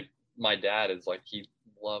 even like my dad is like, he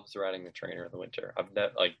loves riding the trainer in the winter.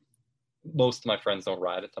 Like most of my friends don't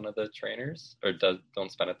ride a ton of the trainers or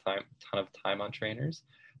don't spend a ton of time on trainers.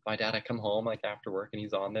 My dad, I come home like after work and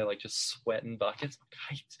he's on there like just sweating buckets.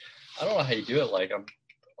 I don't know how you do it. Like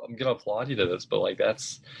I'm gonna applaud you to this, but like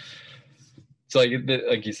that's. So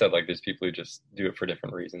like you said, like there's people who just do it for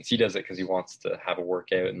different reasons. He does it because he wants to have a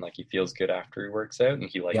workout and like he feels good after he works out and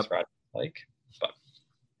he likes riding the bike. But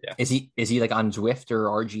Yeah. Is he like on Zwift or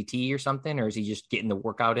RGT or something, or is he just getting the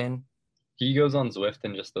workout in? He goes on Zwift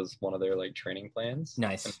and just does one of their like training plans. And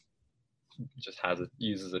Nice. just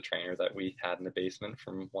uses a trainer that we had in the basement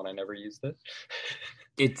from when I never used it.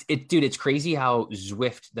 Dude, it's crazy how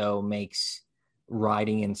Zwift though makes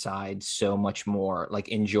riding inside so much more like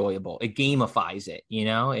enjoyable. It gamifies it, you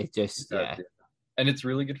know? It just yeah. And it's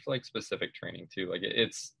really good for like specific training too. Like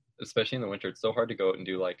it's especially in the winter, it's so hard to go out and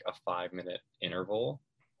do like a 5-minute interval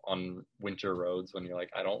on winter roads when you're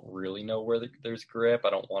like, I don't really know where there's grip. I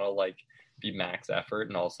don't want to like be max effort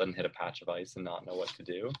and all of a sudden hit a patch of ice and not know what to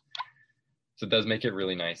do. So it does make it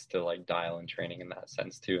really nice to like dial in training in that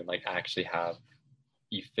sense too, and like actually have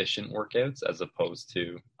efficient workouts as opposed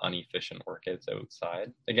to inefficient workouts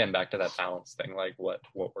outside. Again, back to that balance thing, like what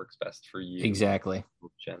works best for you exactly,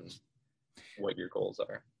 and what your goals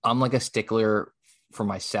are. I'm like a stickler for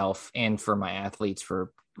myself and for my athletes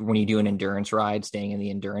for when you do an endurance ride, staying in the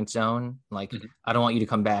endurance zone. Like, I don't want you to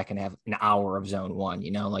come back and have an hour of zone 1,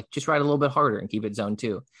 you know, like just ride a little bit harder and keep it zone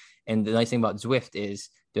 2. And the nice thing about Zwift is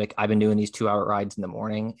like, I've been doing these 2-hour rides in the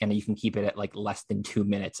morning and you can keep it at like less than 2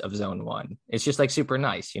 minutes of zone 1. It's just like super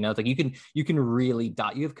nice, you know, it's like you can really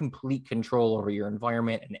you have complete control over your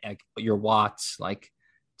environment and your watts. Like,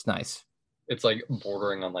 it's nice. It's like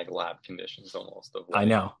bordering on like lab conditions almost of like, I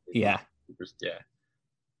know. Yeah. Yeah.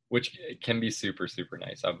 Which can be super, super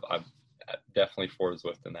nice. I've definitely for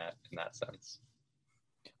Zwift in that sense.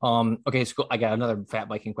 Okay, so I got another fat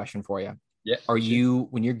biking question for you. Yeah. Are you,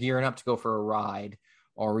 when you're gearing up to go for a ride,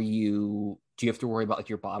 do you have to worry about like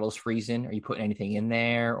your bottles freezing? Are you putting anything in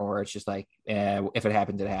there, or it's just like, if it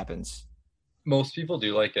happens, it happens? Most people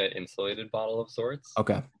do like an insulated bottle of sorts.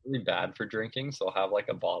 Okay. It's really bad for drinking, so I'll have like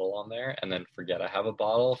a bottle on there and then forget I have a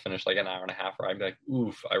bottle, finish like an hour and a half ride, be like,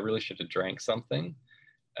 oof, I really should have drank something.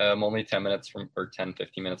 I'm only 10 minutes from, or 10,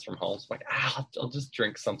 15 minutes from home. So I'm like, I'll just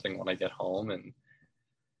drink something when I get home. And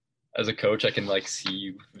as a coach, I can like see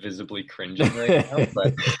you visibly cringing right now,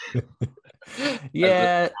 but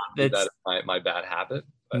yeah, that's my bad habit.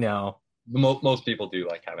 But no, most people do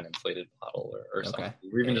like have an insulated bottle or something, okay.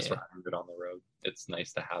 or even just having it on the road. It's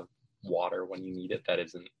nice to have water when you need it that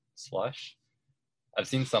isn't slush. I've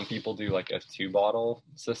seen some people do like a 2-bottle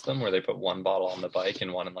system where they put 1 bottle on the bike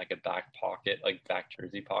and 1 in like a back pocket, like back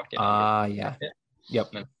jersey pocket. Yeah. Yep.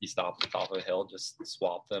 And then if you stop at the top of a hill, just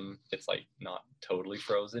swap them. It's like not totally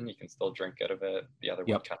frozen. You can still drink out of it. The other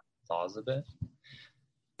one kind of thaws a bit.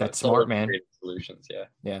 That's smart, man. Solutions, yeah.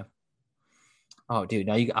 Yeah. Oh, dude,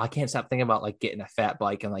 now I can't stop thinking about like getting a fat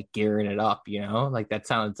bike and like gearing it up. You know, like that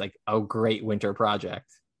sounds like a great winter project.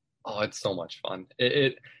 Oh, it's so much fun.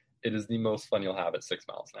 It is the most fun you'll have at 6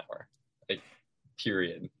 miles an hour. Like,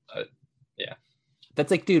 period. Yeah.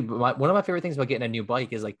 That's like, dude, one of my favorite things about getting a new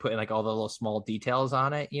bike is like putting like all the little small details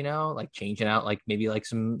on it, you know, like changing out like maybe like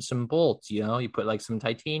some bolts, you know, you put like some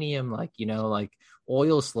titanium, like, you know, like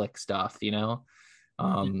oil slick stuff, you know. It's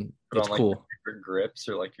on, cool. Like, your grips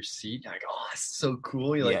or like your seat. You're like, oh, it's so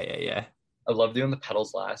cool. You're like, yeah. I love doing the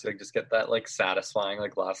pedals last. You like just get that like satisfying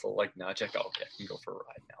like last little like nudge. Like, oh, okay, I can go for a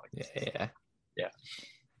ride now. Like, yeah.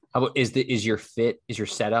 How about is your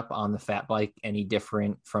setup on the fat bike any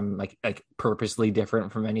different from like purposely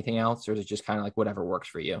different from anything else, or is it just kind of like whatever works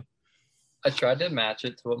for you? I tried to match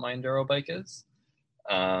it to what my enduro bike is,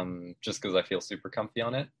 just because I feel super comfy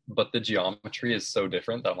on it. But the geometry is so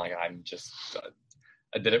different that I'm like,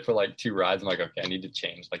 I did it for like 2 rides. I'm like, okay, I need to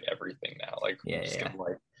change like everything now. Like, I'm just gonna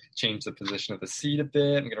like change the position of the seat a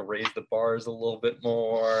bit. I'm gonna raise the bars a little bit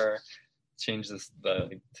more. Change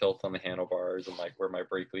the tilt on the handlebars and like where my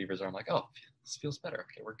brake levers are. I'm like, oh, this feels better.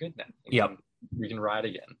 Okay, we're good now. We can ride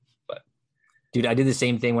again. But dude, I did the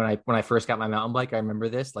same thing when I first got my mountain bike. I remember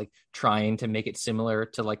this, like trying to make it similar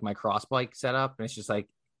to like my cross bike setup, and it's just like,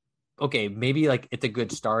 okay, maybe like it's a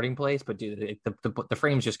good starting place, but dude, the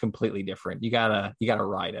frame's just completely different. You gotta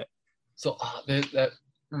ride it. So that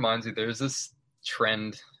reminds me, there's this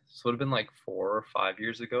trend. This would have been like 4 or 5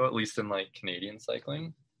 years ago, at least in like Canadian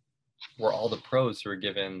cycling, where all the pros who were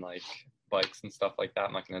given like bikes and stuff like that,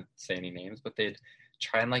 I'm not going to say any names, but they'd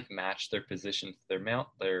try and like match their position to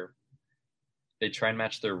they'd try and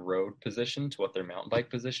match their road position to what their mountain bike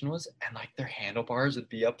position was. And like their handlebars would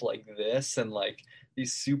be up like this and like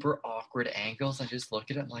these super awkward angles. I just look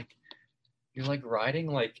at it like, you're like riding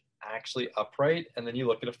like actually upright. And then you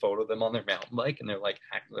look at a photo of them on their mountain bike and they're like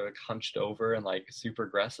hunched over and like super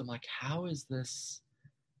aggressive. I'm like, how is this?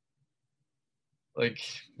 Like,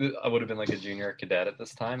 I would have been like a junior cadet at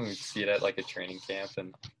this time, and we'd see it at like a training camp,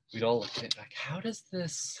 and we'd all look at it like, how does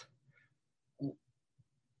this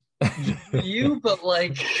You, but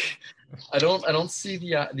like, I don't see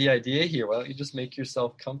the idea here. Why don't you just make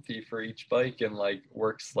yourself comfy for each bike and like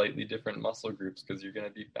work slightly different muscle groups because you're gonna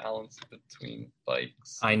be balanced between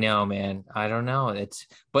bikes. I know, man. I don't know.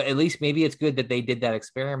 But at least maybe it's good that they did that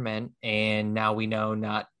experiment and now we know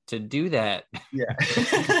not to do that. Yeah.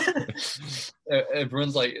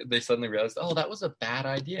 Everyone's like, they suddenly realized, oh, that was a bad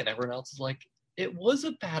idea, and everyone else is like, it was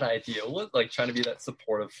a bad idea. What, like trying to be that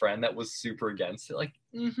supportive friend that was super against it, like,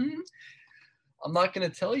 I'm not gonna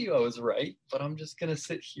tell you I was right, but I'm just gonna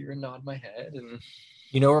sit here and nod my head and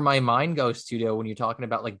You know where my mind goes to though when you're talking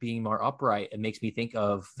about like being more upright, it makes me think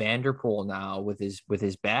of Vanderpool now with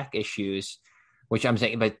his back issues, which I'm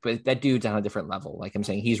saying, but that dude's on a different level. Like I'm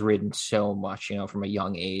saying, he's ridden so much, from a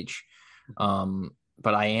young age.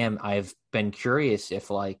 But I've been curious if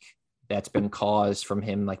like that's been caused from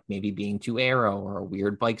him like maybe being too aero or a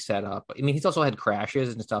weird bike setup. I mean, he's also had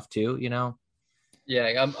crashes and stuff too.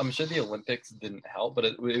 yeah, I'm sure the Olympics didn't help, but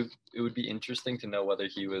it would be interesting to know whether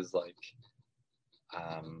he was like,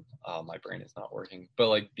 oh, my brain is not working, but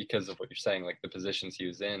like because of what you're saying, like the positions he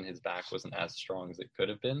was in, his back wasn't as strong as it could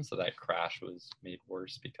have been, so that crash was made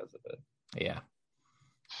worse because of it. Yeah,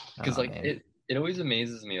 because like it always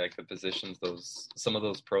amazes me like the positions some of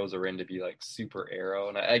those pros are in to be like super aero,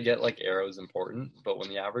 and I get like aero is important, but when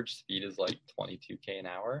the average speed is like 22k an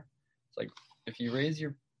hour, it's like if you raise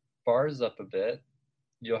your bars up a bit,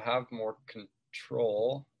 you'll have more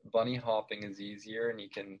control. Bunny hopping is easier, and you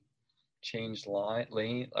can change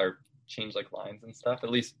lane or change like lines and stuff.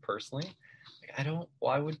 At least personally, like I don't.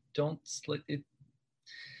 Why would don't split it?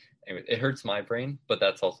 Anyway, it hurts my brain, but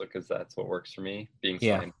that's also because that's what works for me. Being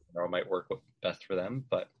yeah. slim might work best for them,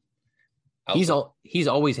 but He's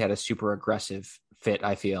always had a super aggressive fit,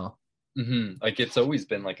 I feel. like it's always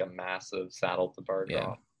been like a massive saddle to bar Yeah.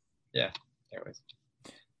 drop. Yeah. Anyways.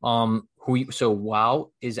 So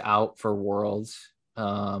Wow is out for Worlds.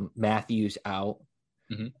 Matthews out.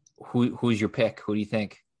 Who's your pick? Who do you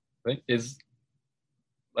think?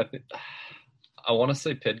 I want to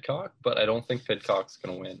say Pidcock, but I don't think Pidcock's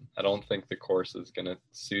gonna win. I don't think the course is gonna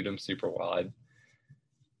suit him super wide.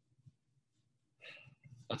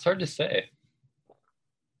 That's hard to say.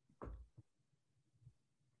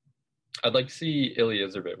 I'd like to see Ilya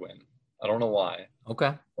Iserbyt win. I don't know why.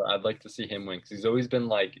 Okay. But I'd like to see him win because he's always been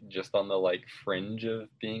like just on the like fringe of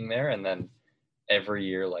being there, and then every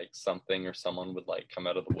year like something or someone would like come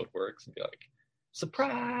out of the woodworks and be like,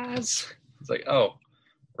 surprise! It's like, oh,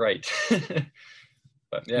 right.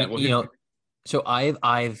 But yeah, so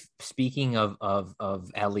I've speaking of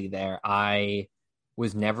Ellie there, I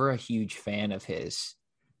was never a huge fan of his,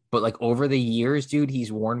 but like over the years, dude,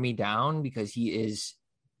 he's worn me down because he is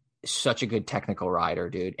such a good technical rider,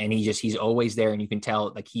 dude, and he's always there, and you can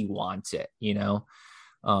tell like he wants it.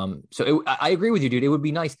 I agree with you, dude. It would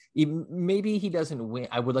be nice. Maybe he doesn't win.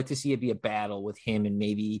 I would like to see it be a battle with him and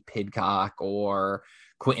maybe Pidcock or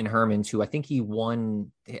Quentin Hermans, who I think he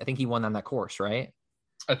won. I think he won on that course, right?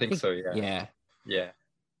 I think so. Yeah. Yeah.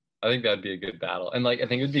 I think that'd be a good battle, and like I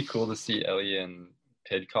think it would be cool to see Ellie and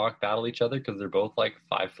Pidcock battle each other because they're both like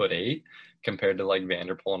 5'8" compared to like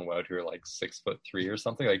Vanderpool and Wout who are like 6'3" or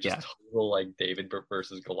something. Like just total like David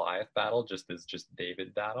versus Goliath battle, just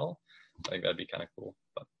David battle. I think that'd be kind of cool.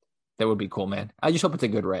 But that would be cool, man. I just hope it's a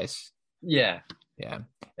good race. Yeah.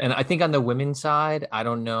 And I think on the women's side, I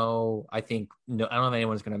don't know. I don't know if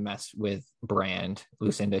anyone's gonna mess with Brand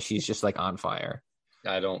Lucinda. She's just like on fire.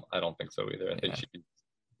 I don't think so either. I think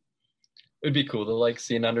it'd be cool to like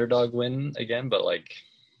see an underdog win again, but like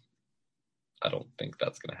I don't think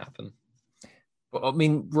that's gonna happen. Well, I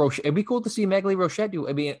mean, it'd be cool to see Magali Rochette do.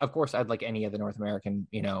 I mean, of course, I'd like any other North American,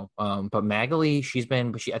 but Magali,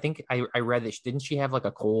 I think I read that didn't she have like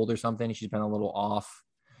a cold or something? She's been a little off.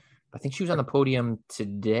 I think she was on the podium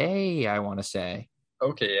today, I want to say.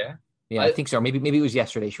 Okay, yeah. Yeah, I think so. Maybe it was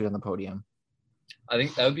yesterday she was on the podium. I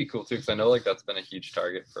think that would be cool too, because I know like that's been a huge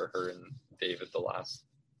target for her and David the last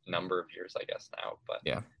number of years, I guess now. But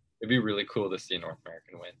yeah, it'd be really cool to see a North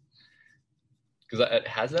American win. Because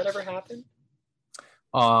has that ever happened?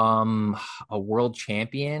 A world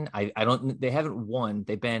champion. They haven't won.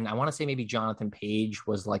 They've been, I want to say maybe Jonathan Page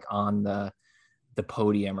was like on the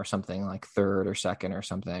podium or something, like third or second or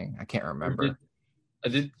something. I can't remember.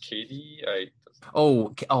 Did Katie?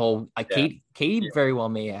 Katie very well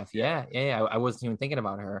may have. Yeah. I wasn't even thinking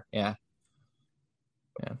about her. Yeah.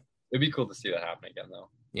 It'd be cool to see that happen again, though.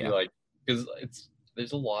 Yeah. Because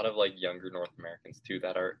there's a lot of like younger North Americans too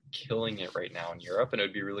that are killing it right now in Europe, and it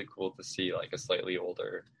would be really cool to see like a slightly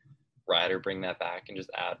older rider bring that back and just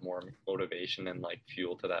add more motivation and like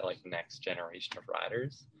fuel to that like next generation of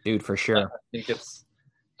riders. Dude, for sure.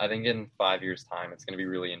 I think in 5 years' time, it's going to be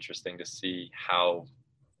really interesting to see how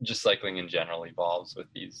just cycling in general evolves with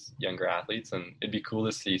these younger athletes. And it'd be cool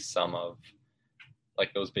to see some of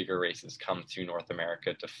like those bigger races come to North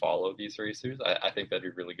America to follow these racers. I think that'd be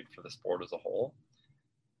really good for the sport as a whole.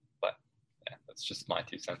 But yeah, that's just my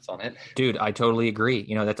 2 cents on it. Dude, I totally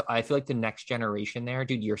agree. I feel like the next generation there,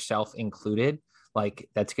 dude, yourself included, like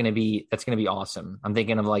that's gonna be awesome. I'm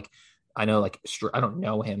thinking of like, I know like I don't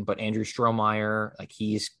know him, but Andrew Strohmeyer, like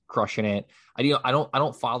he's crushing it. I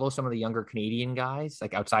don't follow some of the younger Canadian guys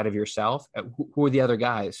like outside of yourself. Who are the other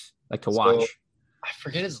guys like to watch? I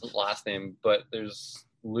forget his last name, but there's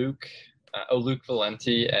Luke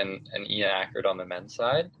Valenti and Ian Ackert on the men's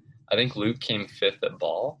side. I think Luke came 5th at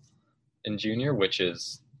Ball in junior, which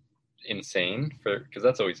is insane because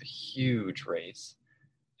that's always a huge race.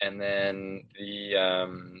 And then the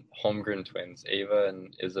Holmgren twins, Ava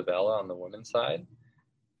and Isabella on the women's side,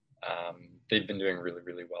 they've been doing really,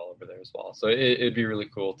 really well over there as well. So it'd be really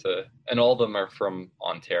cool and all of them are from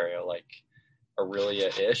Ontario, like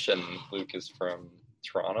Aurelia-ish, and Luke is from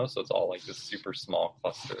Toronto. So it's all like this super small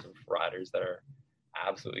cluster of riders that are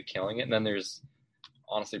absolutely killing it. And then there's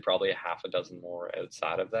honestly probably a half a dozen more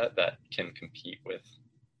outside of that can compete with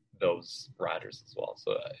those riders as well.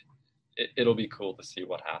 So it'll be cool to see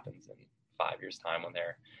what happens in 5 years' time when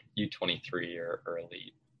they're U23 or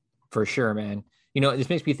elite. For sure, man. This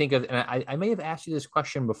makes me think of, and I may have asked you this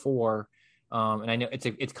question before, and I know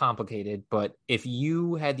it's complicated, but if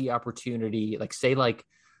you had the opportunity, like say like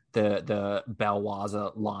the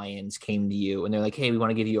Belwaza Lions came to you and they're like, hey, we want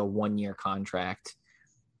to give you a 1-year contract,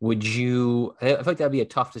 would you? I feel like that'd be a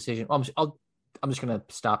tough decision. I'm just gonna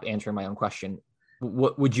stop answering my own question.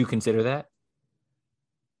 What would you consider that?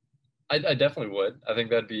 I definitely would. I think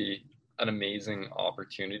that'd be an amazing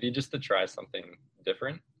opportunity just to try something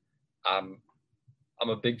different. I'm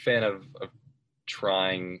a big fan of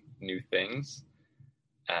trying new things,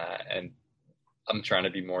 and I'm trying to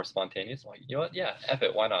be more spontaneous. I'm like, you know what? Yeah, F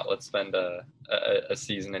it. Why not? Let's spend a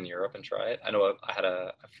season in Europe and try it. I know I had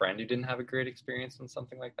a friend who didn't have a great experience when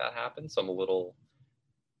something like that happened, so I'm a little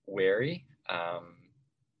wary.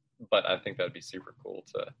 But I think that'd be super cool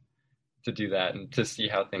to do that and to see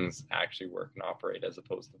how things actually work and operate as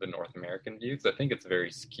opposed to the North American view. Because I think it's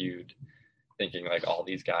very skewed, thinking like all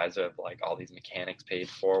these guys have like all these mechanics paid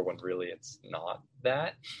for when really it's not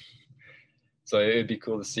that. So it'd be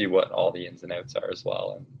cool to see what all the ins and outs are as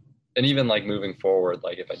well. And even like moving forward,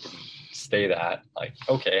 like if I didn't stay that, like,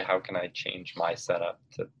 okay, how can I change my setup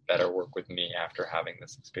to better work with me after having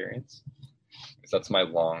this experience? Because that's my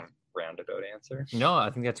long roundabout answer. No, I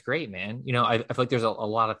think that's great, man. I feel like there's a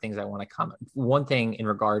lot of things I want to comment. One thing in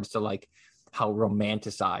regards to like how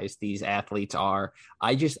romanticized these athletes are.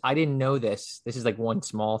 I didn't know this. This is like one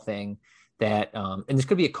small thing that, and this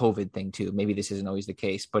could be a COVID thing too. Maybe this isn't always the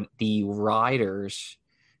case, but the riders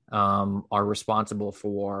are responsible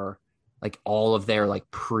for like all of their like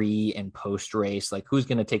pre and post race, like who's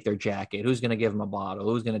going to take their jacket, who's going to give them a bottle,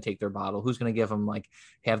 who's going to take their bottle, who's going to give them like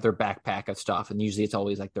have their backpack of stuff. And usually it's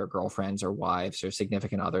always like their girlfriends or wives or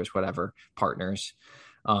significant others, whatever, partners.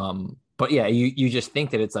 But yeah, you just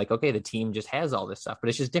think that it's like, okay, the team just has all this stuff, but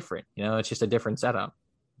it's just different. It's just a different setup.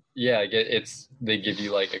 Yeah, they give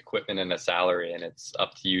you like equipment and a salary, and it's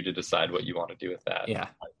up to you to decide what you want to do with that. Yeah.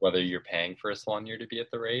 Like, whether you're paying for a swan year to be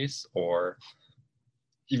at the race or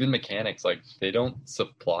even mechanics, like they don't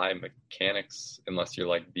supply mechanics unless you're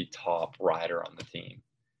like the top rider on the team.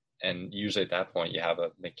 And usually at that point you have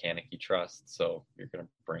a mechanic you trust, so you're going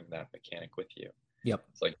to bring that mechanic with you. Yep.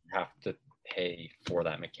 It's like you have to pay for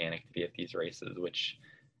that mechanic to be at these races, which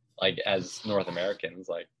like as North Americans,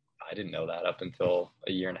 like I didn't know that up until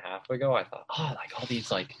a year and a half ago. I thought, like all these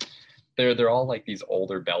like they're all like these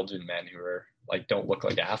older Belgian men who are like don't look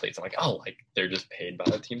like athletes. I'm like, like they're just paid by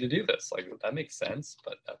the team to do this. Like that makes sense,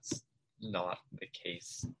 but that's not the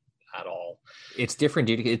case at all. It's different,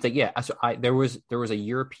 dude. It's like, yeah. So there was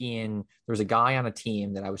a guy on a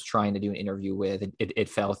team that I was trying to do an interview with. It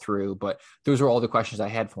fell through, but those were all the questions I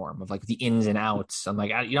had for him of like the ins and outs. I'm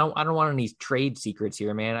like, I don't want any trade secrets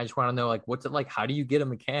here, man. I just want to know like, what's it like? How do you get a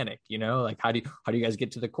mechanic? Like how do you guys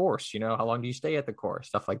get to the course? How long do you stay at the course?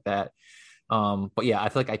 Stuff like that. But yeah, I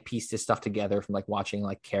feel like I pieced this stuff together from like watching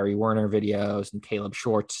like Kerry Werner videos and Caleb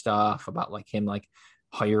Short stuff about like him, like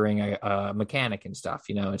hiring a mechanic and stuff.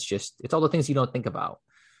 It's all the things you don't think about.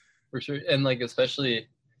 For sure. And like especially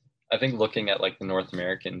I think looking at like the North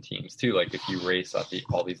American teams too, like if you race at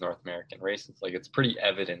all these North American races, like it's pretty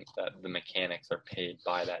evident that the mechanics are paid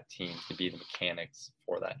by that team to be the mechanics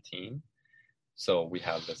for that team. So we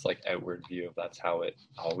have this like outward view of that's how it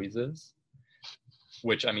always is.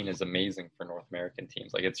 which I mean is amazing for North American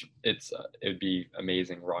teams. Like it would be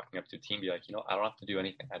amazing rocking up to a team, be like, I don't have to do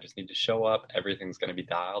anything. I just need to show up. Everything's going to be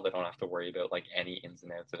dialed. I don't have to worry about like any ins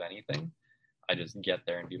and outs of anything. I just get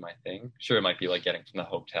there and do my thing. Sure, it might be like getting from the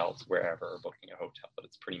hotel to wherever or booking a hotel, but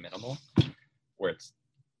it's pretty minimal. Where it's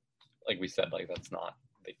like we said, like that's not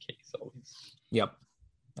the case always. Yep,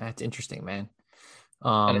 that's interesting, man.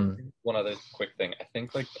 And one other quick thing, I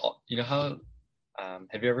think like how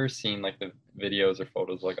have you ever seen like the videos or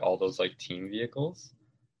photos like all those like team vehicles,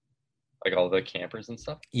 like all the campers and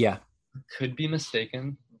stuff? Yeah, could be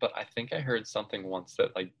mistaken, but I think I heard something once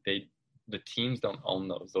that like the teams don't own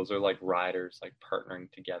those. Those are like riders like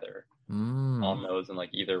partnering together on those and like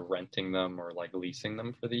either renting them or like leasing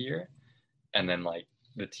them for the year, and then like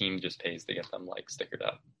the team just pays to get them like stickered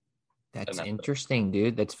up. That's interesting,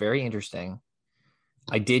 dude. That's very interesting.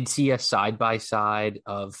 I did see a side-by-side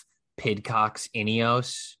of Pidcock's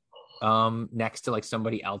Ineos next to like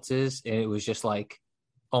somebody else's, and it was just like,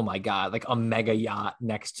 oh my God, like a mega yacht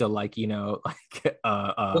next to like, like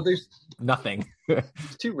well, there's nothing. There's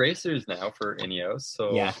 2 racers now for Ineos,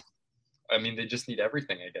 so yeah. I mean, they just need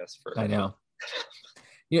everything, I guess. I know.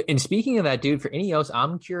 And speaking of that, dude, for Ineos,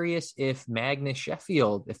 I'm curious if Magnus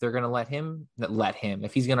Sheffield, if they're going to let him,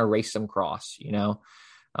 if he's going to race some cross,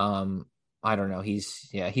 I don't know. He's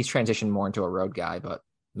transitioned more into a road guy, but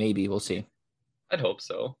maybe we'll see. I'd hope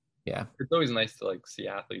so. Yeah. It's always nice to like see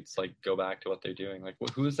athletes like go back to what they're doing. Like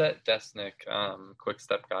who's that Desnik quick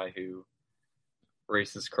step guy who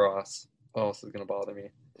races cross? Oh, this is going to bother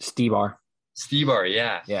me. Stebar,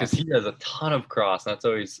 yeah. Because he does a ton of cross, and that's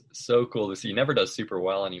always so cool to see. He never does super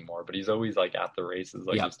well anymore, but he's always like at the races,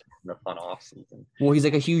 like just having a fun off season. Well, he's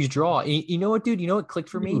like a huge draw. You know what, dude? You know what clicked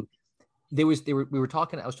for me? We were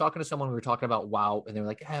talking, I was talking to someone, we were talking about WOW, and they were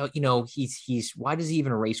like, he's why does he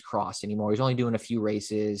even race cross anymore? He's only doing a few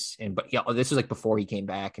races. This was like before he came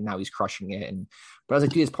back, and now he's crushing it. But I was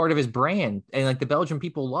like, dude, it's part of his brand. And like the Belgian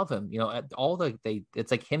people love him,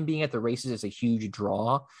 it's like him being at the races is a huge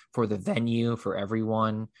draw for the venue, for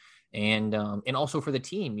everyone. And also for the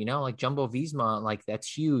team, like Jumbo Visma, like that's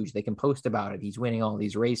huge. They can post about it. He's winning all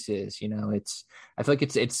these races. I feel like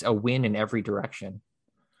it's a win in every direction.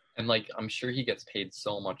 And like, I'm sure he gets paid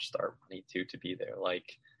so much start money too to be there. Like,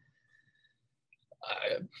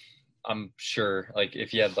 I'm sure like if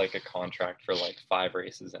he had like a contract for like 5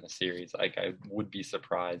 races in a series, like I would be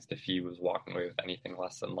surprised if he was walking away with anything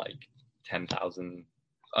less than like 10,000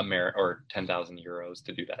 or 10,000 euros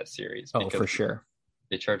to do that series. Oh, for sure.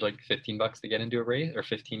 They charge like $15 to get into a race, or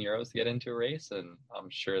 15 euros to get into a race, and I'm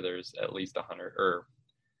sure there's at least 100, or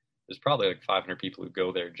there's probably like 500 people who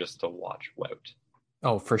go there just to watch Wout.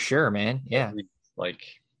 Oh, for sure, man. Yeah. Like,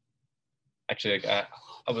 actually, like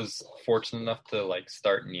I was fortunate enough to like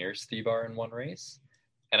start near Stebar in one race,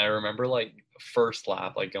 and I remember like first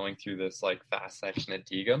lap, like going through this like fast section at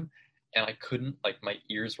Diegem, and I couldn't, like my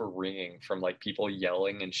ears were ringing from like people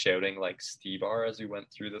yelling and shouting like Stebar as we went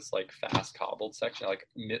through this like fast cobbled section. I, like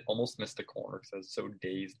almost missed a corner because I was so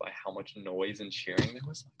dazed by how much noise and cheering there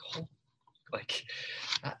was. Like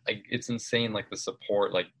it's insane, like the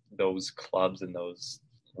support like those clubs and those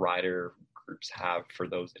rider groups have for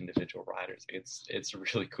those individual riders. Like, it's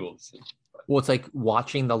really cool to see. Well, it's like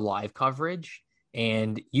watching the live coverage,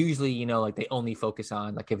 and usually like they only focus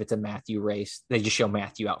on like if it's a Matthew race, they just show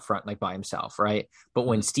Matthew out front like by himself, right? But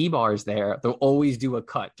when Stebar is there, they'll always do a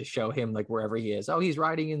cut to show him like wherever he is. Oh, he's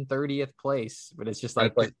riding in 30th place, but it's just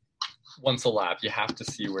like once a lap you have to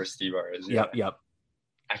see where Stebar is. Yep.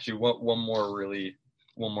 Actually, one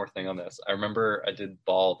more thing on this. I remember I did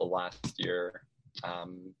Ball the last year.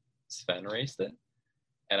 Sven raced it,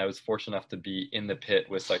 and I was fortunate enough to be in the pit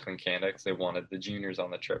with Cycling Canada because they wanted the juniors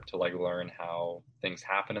on the trip to like learn how things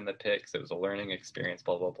happen in the pit, because it was a learning experience,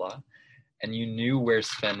 blah blah blah. And you knew where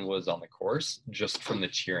Sven was on the course just from the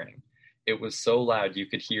cheering. It was so loud you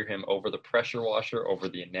could hear him over the pressure washer, over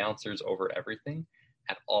the announcers, over everything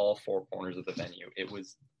at all 4 corners of the venue. It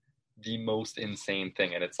was the most insane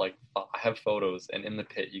thing. And it's like, I have photos, and in the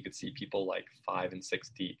pit you could see people like 5 and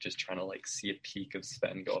 6 deep just trying to like see a peak of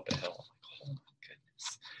Sven go up a hill. I'm like, oh my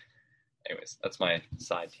goodness. Anyways, that's my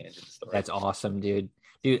side tangent story. That's awesome, dude.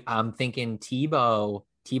 I'm thinking Thibaut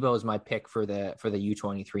is my pick for the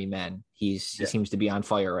U23 men. He seems to be on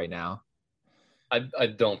fire right now. I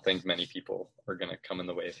don't think many people are going to come in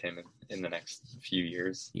the way of him in the next few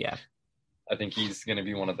years. Yeah, I think he's going to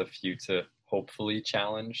be one of the few to hopefully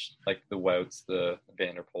challenge like the Wouts, the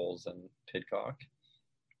Van der Poels, and Pidcock.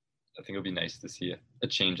 I think it'll be nice to see a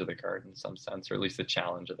change of the guard in some sense, or at least a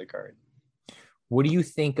challenge of the guard. What do you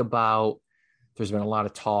think about, there's been a lot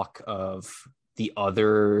of talk of the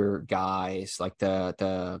other guys, like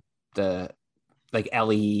the like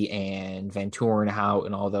Ellie and Van Turenhout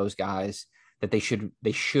and all those guys, that they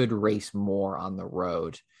should race more on the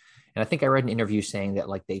road. And I think I read an interview saying that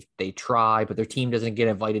like they try, but their team doesn't get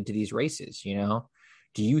invited to these races.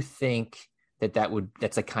 Do you think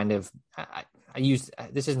that's a kind of I use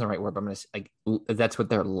this isn't the right word, but I'm gonna like that's what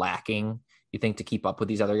they're lacking. You think to keep up with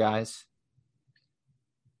these other guys?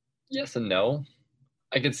 Yes and no.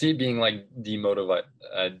 I could see it being like demotivating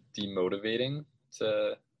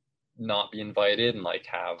to not be invited and like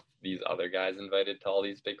have these other guys invited to all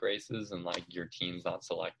these big races and like your team's not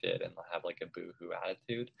selected and have like a boo-hoo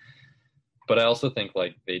attitude. But I also think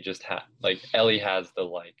like they just have like Ellie has the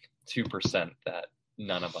like 2% that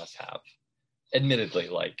none of us have. Admittedly,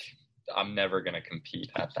 like I'm never going to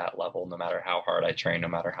compete at that level no matter how hard I train, no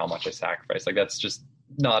matter how much I sacrifice. Like that's just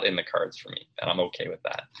not in the cards for me, and I'm okay with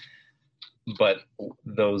that. But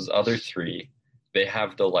those other three, they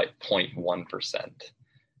have the like 0.1%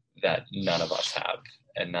 that none of us have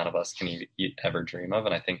and none of us can ever dream of.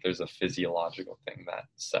 And I think there's a physiological thing that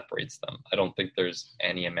separates them. I don't think there's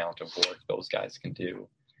any amount of work those guys can do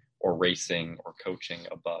or racing or coaching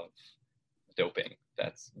above doping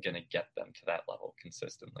that's going to get them to that level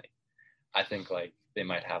consistently. I think like they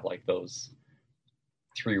might have like those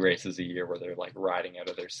 3 races a year where they're like riding out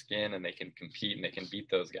of their skin and they can compete and they can beat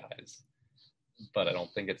those guys. But I don't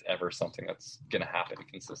think it's ever something that's going to happen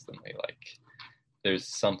consistently. Like there's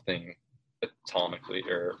something atomically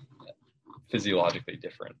or physiologically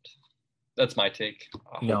different. That's my take.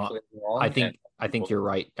 I think you're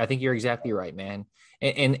right. I think you're exactly right, man.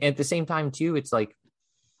 And at the same time too, it's like,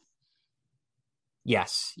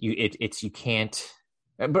 yes, you can't.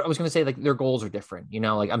 But I was going to say like their goals are different.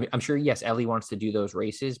 Like I'm sure. Yes, Ellie wants to do those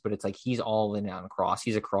races, but it's like he's all in on cross.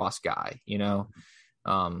 He's a cross guy.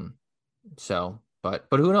 So, but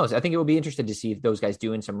who knows? I think it would be interesting to see if those guys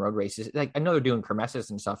doing some road races. Like I know they're doing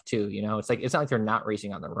kermesses and stuff too. It's like it's not like they're not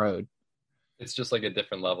racing on the road. It's just like a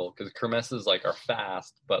different level because kermesses like are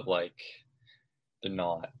fast, but like they're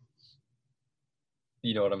not.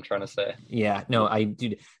 You know what I'm trying to say? Yeah, no, I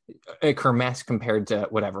do. A kermesse compared to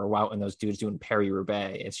whatever Wout and those dudes doing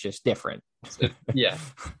Paris-Roubaix, it's just different. Yeah,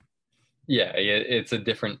 it's a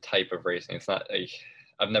different type of racing. It's not like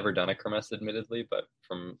I've never done a kermesse, admittedly, but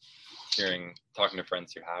from talking to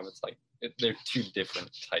friends who have, it's like they're 2 different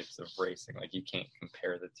types of racing. Like you can't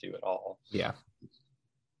compare the 2 at all. Yeah.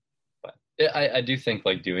 But I do think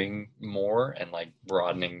like doing more and like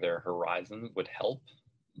broadening their horizon would help.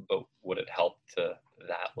 But would it help to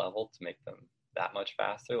that level to make them that much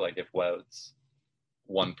faster? Like if Wout's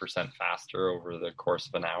 1% faster over the course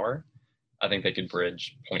of an hour, I think they could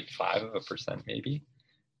bridge 0.5% maybe.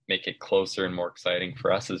 Make it closer and more exciting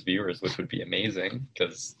for us as viewers, which would be amazing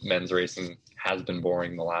because men's racing has been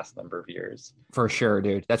boring the last number of years. For sure,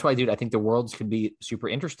 dude. That's why, dude, I think the worlds could be super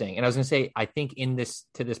interesting. And I was going to say, I think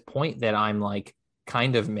to this point that I'm like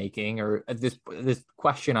kind of making, or this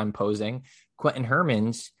question I'm posing, Quentin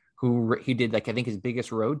Hermans, who he did like, I think his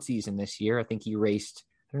biggest road season this year. I think he raced,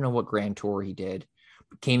 I don't know what Grand Tour he did,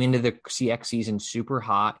 came into the CX season super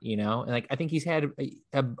hot, and like I think he's had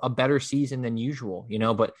a better season than usual,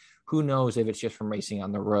 but who knows if it's just from racing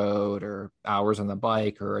on the road or hours on the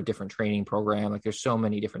bike or a different training program. Like there's so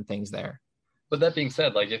many different things there. But that being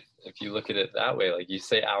said, like if you look at it that way, like you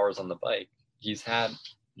say hours on the bike, he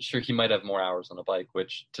might have more hours on the bike,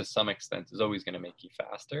 which to some extent is always going to make you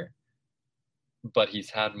faster. But he's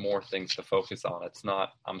had more things to focus on. It's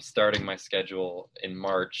not, I'm starting my schedule in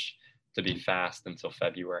March to be fast until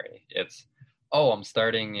February. It's, I'm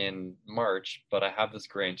starting in March, but I have this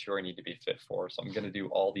Grand Tour I need to be fit for. So I'm going to do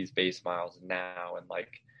all these base miles now and like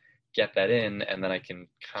get that in. And then I can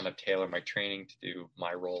kind of tailor my training to do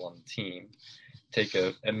my role on the team. Take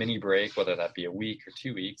a mini break, whether that be a week or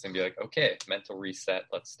 2 weeks, and be like, okay, mental reset.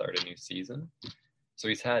 Let's start a new season. So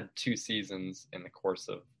he's had 2 seasons in the course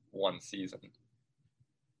of 1 season.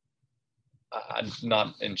 I'm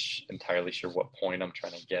not entirely sure what point I'm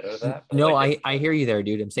trying to get out of that. No, like, I hear you there,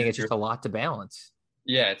 dude. I'm saying it's just a lot to balance.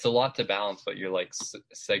 Yeah, it's a lot to balance, but you're like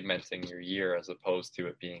segmenting your year as opposed to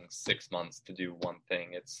it being 6 months to do one thing.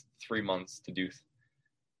 It's 3 months to do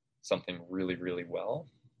something really, really well.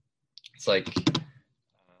 It's like,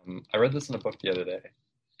 I read this in a book the other day.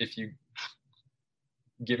 If you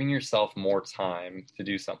giving yourself more time to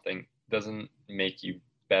do something doesn't make you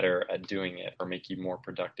better at doing it or make you more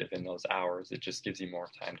productive in those hours. It just gives you more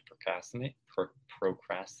time to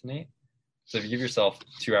procrastinate. So if you give yourself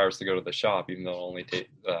 2 hours to go to the shop, even though it only get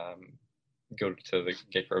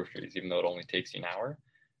groceries, even though it only takes you an hour,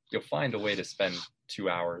 you'll find a way to spend 2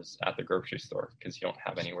 hours at the grocery store because you don't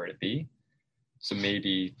have anywhere to be. So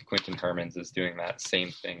maybe Quentin Hermans is doing that same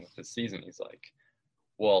thing with his season. He's like,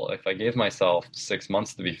 Well, if I gave myself 6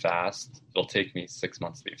 months to be fast, it'll take me 6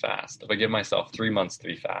 months to be fast. If I give myself 3 months to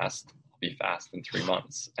be fast, I'll be fast in 3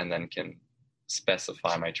 months and then can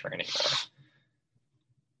specify my training more.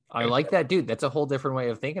 I like that, dude. That's a whole different way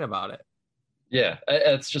of thinking about it. Yeah,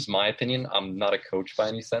 it's just my opinion. I'm not a coach by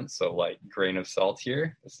any sense, so like grain of salt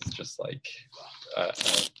here. This is just like a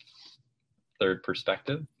third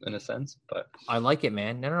perspective in a sense, but I like it,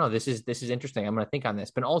 man. No. This is interesting. I'm going to think on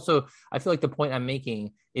this, but also I feel like the point I'm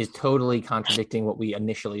making is totally contradicting what we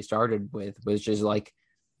initially started with, which is like,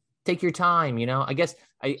 take your time, you know. I guess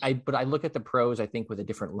but I look at the pros, I think, with a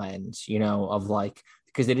different lens, you know, of like,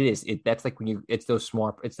 because that's like when it's those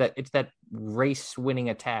small, it's that race winning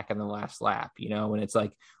attack on the last lap, you know, and it's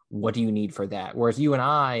like, what do you need for that? Whereas you and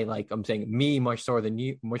I, like, I'm saying me much more than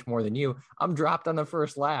you, I'm dropped on the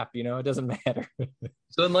first lap, you know, it doesn't matter.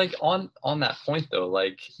 So then, like, on that point though,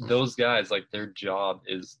 like those guys, like their job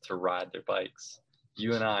is to ride their bikes.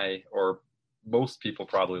 You and I, or most people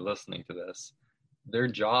probably listening to this, their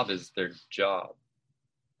job is their job.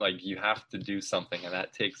 Like you have to do something, and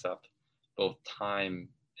that takes up both time,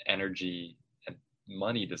 energy, and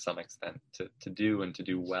money to some extent to do and to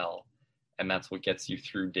do well. And that's what gets you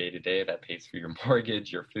through day to day. That pays for your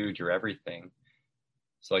mortgage, your food, your everything.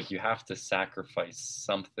 So like you have to sacrifice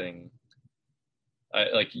something.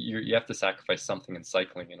 Like you have to sacrifice something in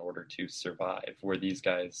cycling in order to survive. Where these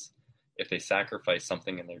guys, if they sacrifice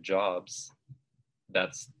something in their jobs,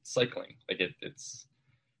 that's cycling. Like it's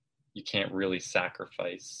you can't really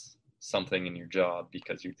sacrifice something in your job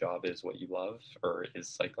because your job is what you love or is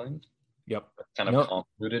cycling. Yep. Kind of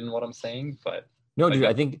convoluted in what I'm saying, but no, dude,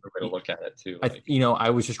 I think a way to look at it too. Like, I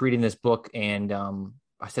was just reading this book, and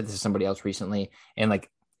I said this to somebody else recently, and like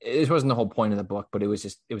this wasn't the whole point of the book, but it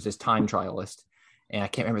was this time trialist, and I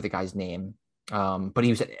can't remember the guy's name. But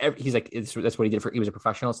he's like, that's what he did he was a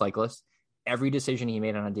professional cyclist. Every decision he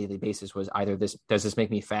made on a daily basis was either does this make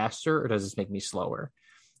me faster or does this make me slower?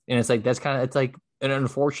 And it's like, it's like an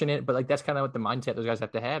unfortunate, but like, that's kind of what the mindset those guys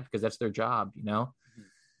have to have, because that's their job, you know?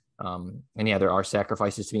 And yeah, there are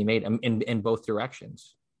sacrifices to be made in both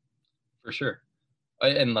directions. For sure.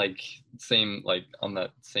 And like same, like on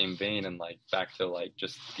that same vein, and like back to like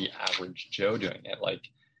just the average Joe doing it. Like,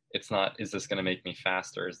 it's not, is this going to make me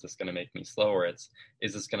faster? Is this going to make me slower? It's,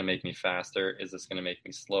 is this going to make me faster? Is this going to make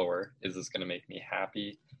me slower? Is this going to make me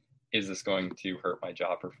happy? Is this going to hurt my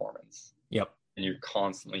job performance? Yep. And you're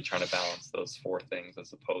constantly trying to balance those four things,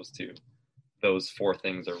 as opposed to those four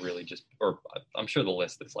things are really just, or I'm sure the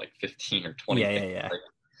list is like 15 or 20 things. Yeah. Like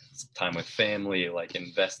time with family, like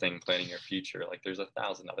investing, planning your future. Like there's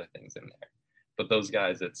 1,000 other things in there. But those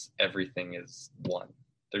guys, it's everything is one.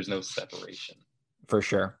 There's no separation. For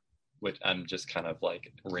sure. Which I'm just kind of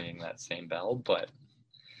like ringing that same bell, but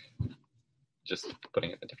just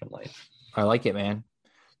putting it in a different light. I like it, man.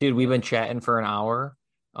 Dude, we've been chatting for an hour.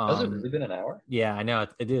 Has it really been an hour? Yeah, I know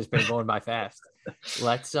it has been going by fast.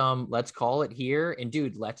 Let's call it here, and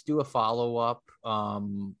dude, let's do a follow up.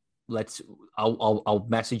 I'll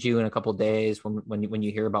message you in a couple of days when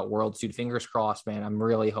you hear about Worlds. Dude, fingers crossed, man. I'm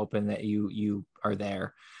really hoping that you are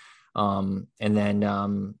there. And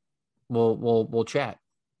then we'll chat.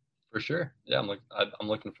 For sure. Yeah, I'm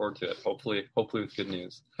looking forward to it. Hopefully with good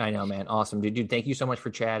news. I know, man. Awesome, dude. Thank you so much for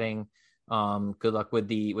chatting. Good luck with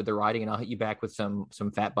the riding, and I'll hit you back with some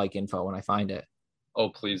fat bike info when I find it. Oh,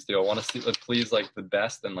 please do. I want to see, please, like the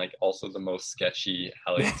best and like also the most sketchy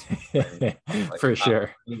Elliot's. Like, for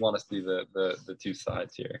sure. We want to see the two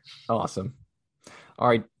sides here. Awesome. All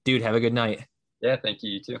right, dude. Have a good night. Yeah, thank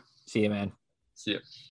you. You too. See you, man. See you.